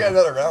table We right got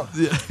now. another round.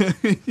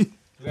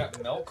 We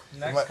got milk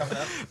next What? coming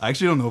up. I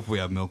actually don't know if we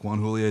have milk. Juan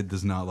Julia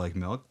does not like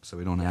milk, so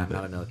we don't Yeah, I'm have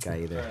not a it. milk guy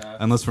either. Fair enough.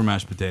 Unless for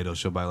mashed potatoes,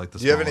 she'll buy like the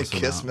Do you have any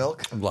smallest Kiss amount.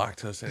 milk? I'm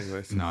lactose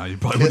anyways. No, you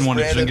probably Kiss wouldn't want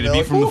to drink it. branded It'd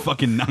be from the milk?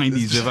 fucking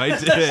 90s if I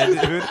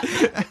did,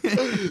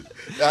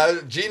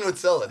 dude. Gene would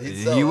sell it.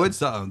 He'd sell You it. would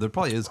sell. There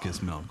probably is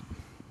Kiss milk.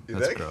 You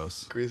That's think?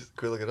 gross. Can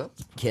we look it up?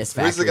 Kiss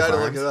Where's the Factory guy to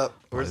Farms. look it up?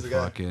 Where's the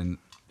guy? Fucking.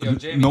 Yo,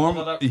 Jamie, hold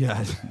it up.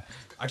 Yeah.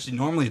 Actually,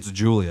 normally it's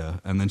Julia,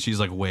 and then she's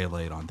like way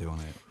late on doing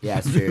it. Yeah,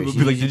 it's true. We'll She's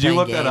be like, usually "Did you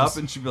look playing that up?" games.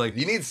 And she'd be like,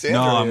 You need "No,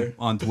 Sandra I'm here.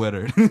 on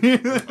Twitter."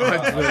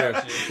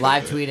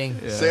 Live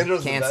tweeting.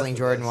 Sandro's the Canceling best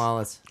Jordan at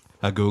Wallace.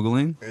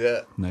 Googling. this.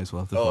 Yeah. Nice.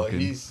 We'll have to Oh,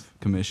 fucking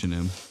commission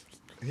him.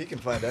 he can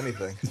find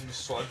anything.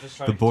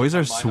 The boys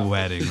are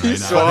sweating right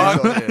now.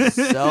 Sweating.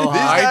 So hot.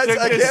 guys- I took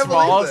I the can't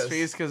believe smallest this.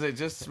 piece because it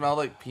just smelled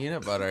like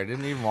peanut butter. I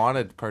didn't even want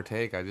to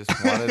partake. I just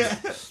wanted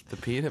the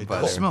peanut It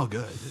butter. does smell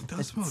good. It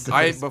does smell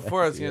good.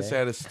 Before I was gonna say I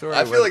had a story.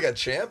 I feel like a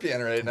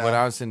champion right now. when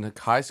I was in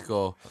high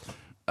school,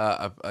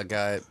 a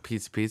guy at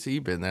Pizza.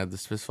 You've been there, the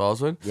Smith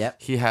Falls one.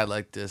 Yep. He had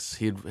like this.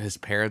 His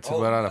parents had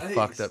Oh, went on a nice.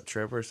 fucked up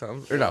trip or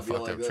something, or not feel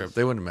fucked like up this. trip.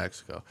 They went to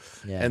Mexico,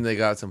 Yeah. and they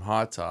got some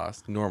hot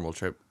sauce. Normal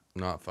trip,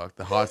 not fucked.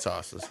 The hot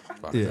sauce was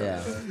fucked.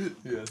 Yeah.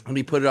 Yeah. And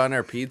he put it on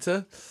our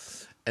pizza.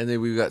 And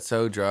then we got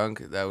so drunk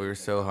that we were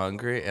so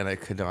hungry, and I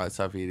could not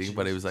stop eating.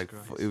 But it was like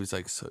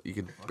so you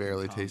could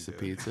barely taste the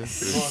pizza. It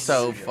was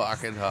so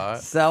fucking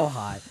hot. So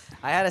hot.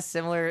 I had a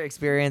similar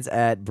experience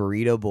at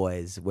Burrito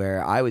Boys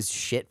where I was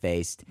shit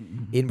faced.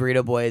 In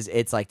Burrito Boys,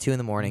 it's like 2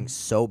 a.m,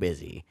 so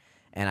busy.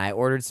 And I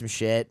ordered some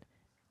shit.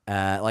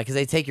 Because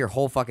they take your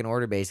whole fucking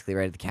order basically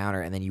right at the counter,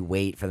 and then you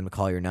wait for them to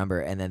call your number,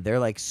 and then they're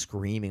like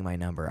screaming my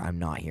number. I'm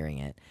not hearing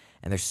it.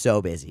 And they're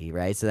so busy,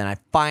 right? So then I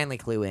finally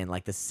clue in,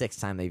 like the 6th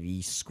time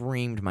they've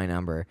screamed my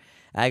number.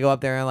 And I go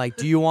up there and I'm like,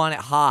 "Do you want it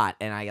hot?"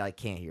 And I like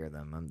can't hear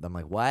them. I'm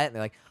like, "What?" And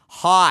they're like,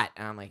 "Hot."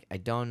 And I'm like, "I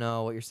don't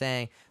know what you're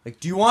saying." Like,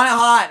 "Do you want it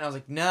hot?" And I was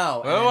like,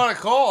 "No." I don't want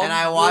to call. And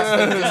I watched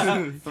them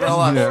just throw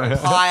up a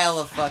pile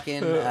of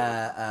fucking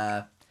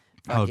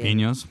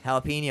Jalapenos?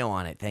 jalapeno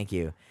on it. Thank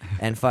you.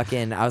 And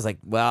fucking, I was like,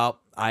 well,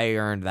 I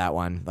earned that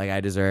one. Like,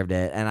 I deserved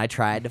it. And I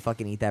tried to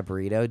fucking eat that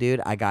burrito,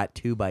 dude. I got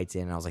 2 bites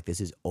in, and I was like,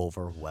 this is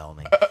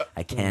overwhelming. I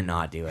I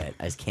cannot do it.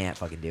 I just can't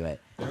fucking do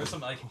it. There was some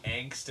like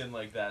angst in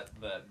like that.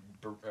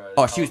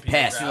 Oh, she was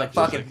pissed. She was like,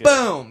 fucking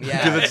boom.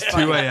 Yeah. Because it's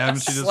 2 a.m.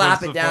 She just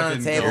slap wants it to down on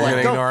fucking the table. You're Like,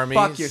 getting go armies.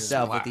 fuck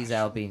yourself with these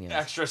jalapenos.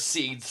 Extra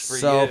seeds for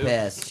So you.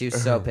 pissed. She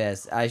was so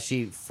pissed.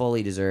 She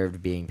fully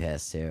deserved being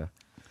pissed too.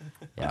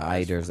 Yeah,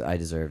 I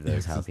deserved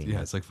those jalapenos.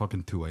 Yeah, it's like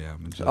fucking 2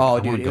 a.m. and she's Oh,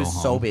 like, I dude, wanna it go was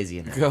home. so busy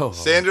in there. Go.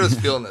 Sandro's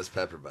feeling this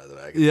pepper, by the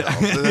way. I can Yeah.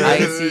 tell. I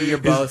can see you're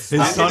both.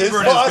 His stuck.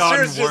 sunburn has gotten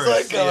posture's worse.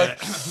 just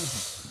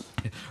like going.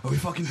 Are we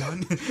fucking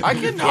done? I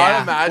cannot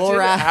Yeah. imagine We'll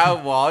wrap- how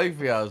Wally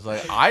feels.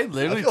 Like I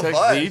literally feel took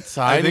fine.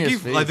 the I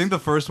tiniest think I think the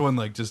first one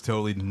like just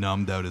totally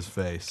numbed out his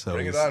face. So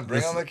Bring it he's- on.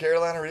 Bring on the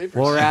Carolina Reapers.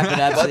 We'll wrap it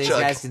up so Butt these chuck.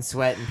 guys can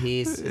sweat in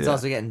peace. It's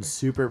also getting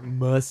super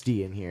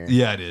musty in here.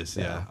 Yeah, it is.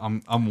 Yeah,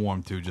 I'm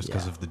warm too, just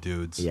because Yeah. of the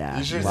dudes. Yeah,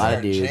 You a should lot of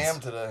start dudes. jam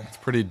today.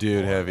 pretty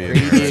dude heavy. in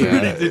Pretty here.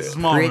 dude. It's a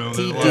small room.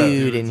 Pretty There's a lot of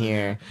dude dudes in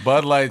here.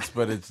 Bud Lights,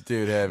 but it's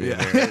dude heavy. in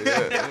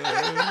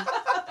here.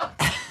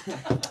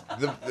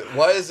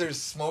 Why is there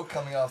smoke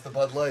coming off the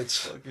Bud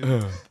Lights? All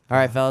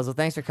right, fellas. Well,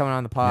 thanks for coming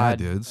on the Yeah, pod.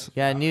 dudes.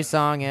 Got a new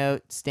song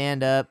out,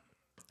 Stand Up,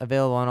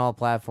 available on all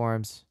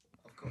platforms.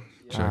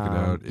 Check it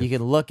out. You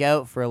can look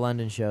out for a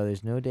London show.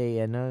 There's no date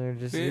yet. No, they're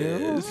just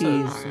little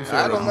tease.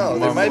 I don't know.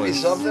 There might be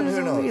something. Who There's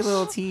a knows?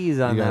 little tease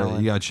on that one.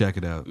 You gotta check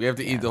it out. We have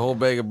to eat the whole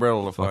bag of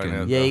brittle to find Fucking-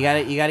 out. Yeah, though.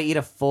 you gotta eat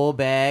a full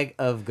bag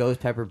of ghost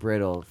pepper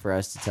brittle for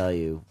us to tell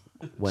you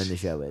when the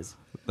show is.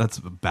 That's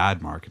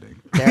bad marketing.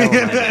 Terrible.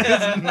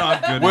 marketing.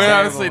 Not good. We Terrible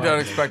honestly don't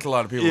marketing. expect a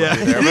lot of people Yeah.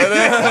 to be there,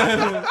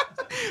 but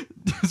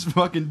Just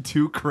fucking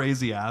two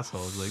crazy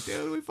assholes. Like,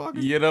 dude, we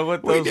fucking. you know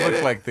what? We Those did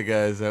look it. like the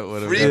guys that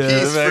would have. Free been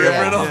piece the bag of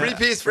brittle. free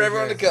piece for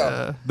everyone to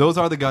come. Those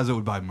are the guys that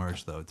would buy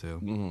merch though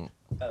too.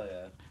 Hell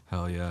yeah.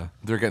 Hell yeah.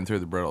 They're getting through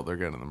the brittle. They're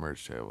getting to the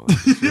merch table.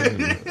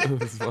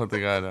 That's one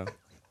thing I know.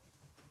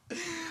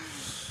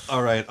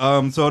 All right.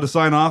 So to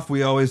sign off,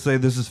 we always say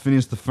this is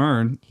Phineas the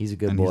Fern. He's a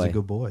good and boy. He's a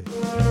good boy.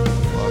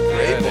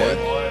 Great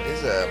boy.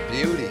 He's a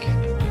beauty.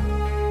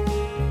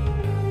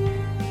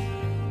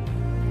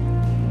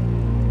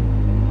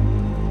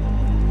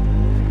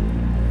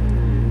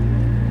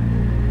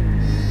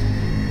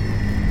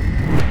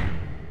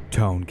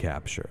 Tone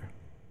Capture.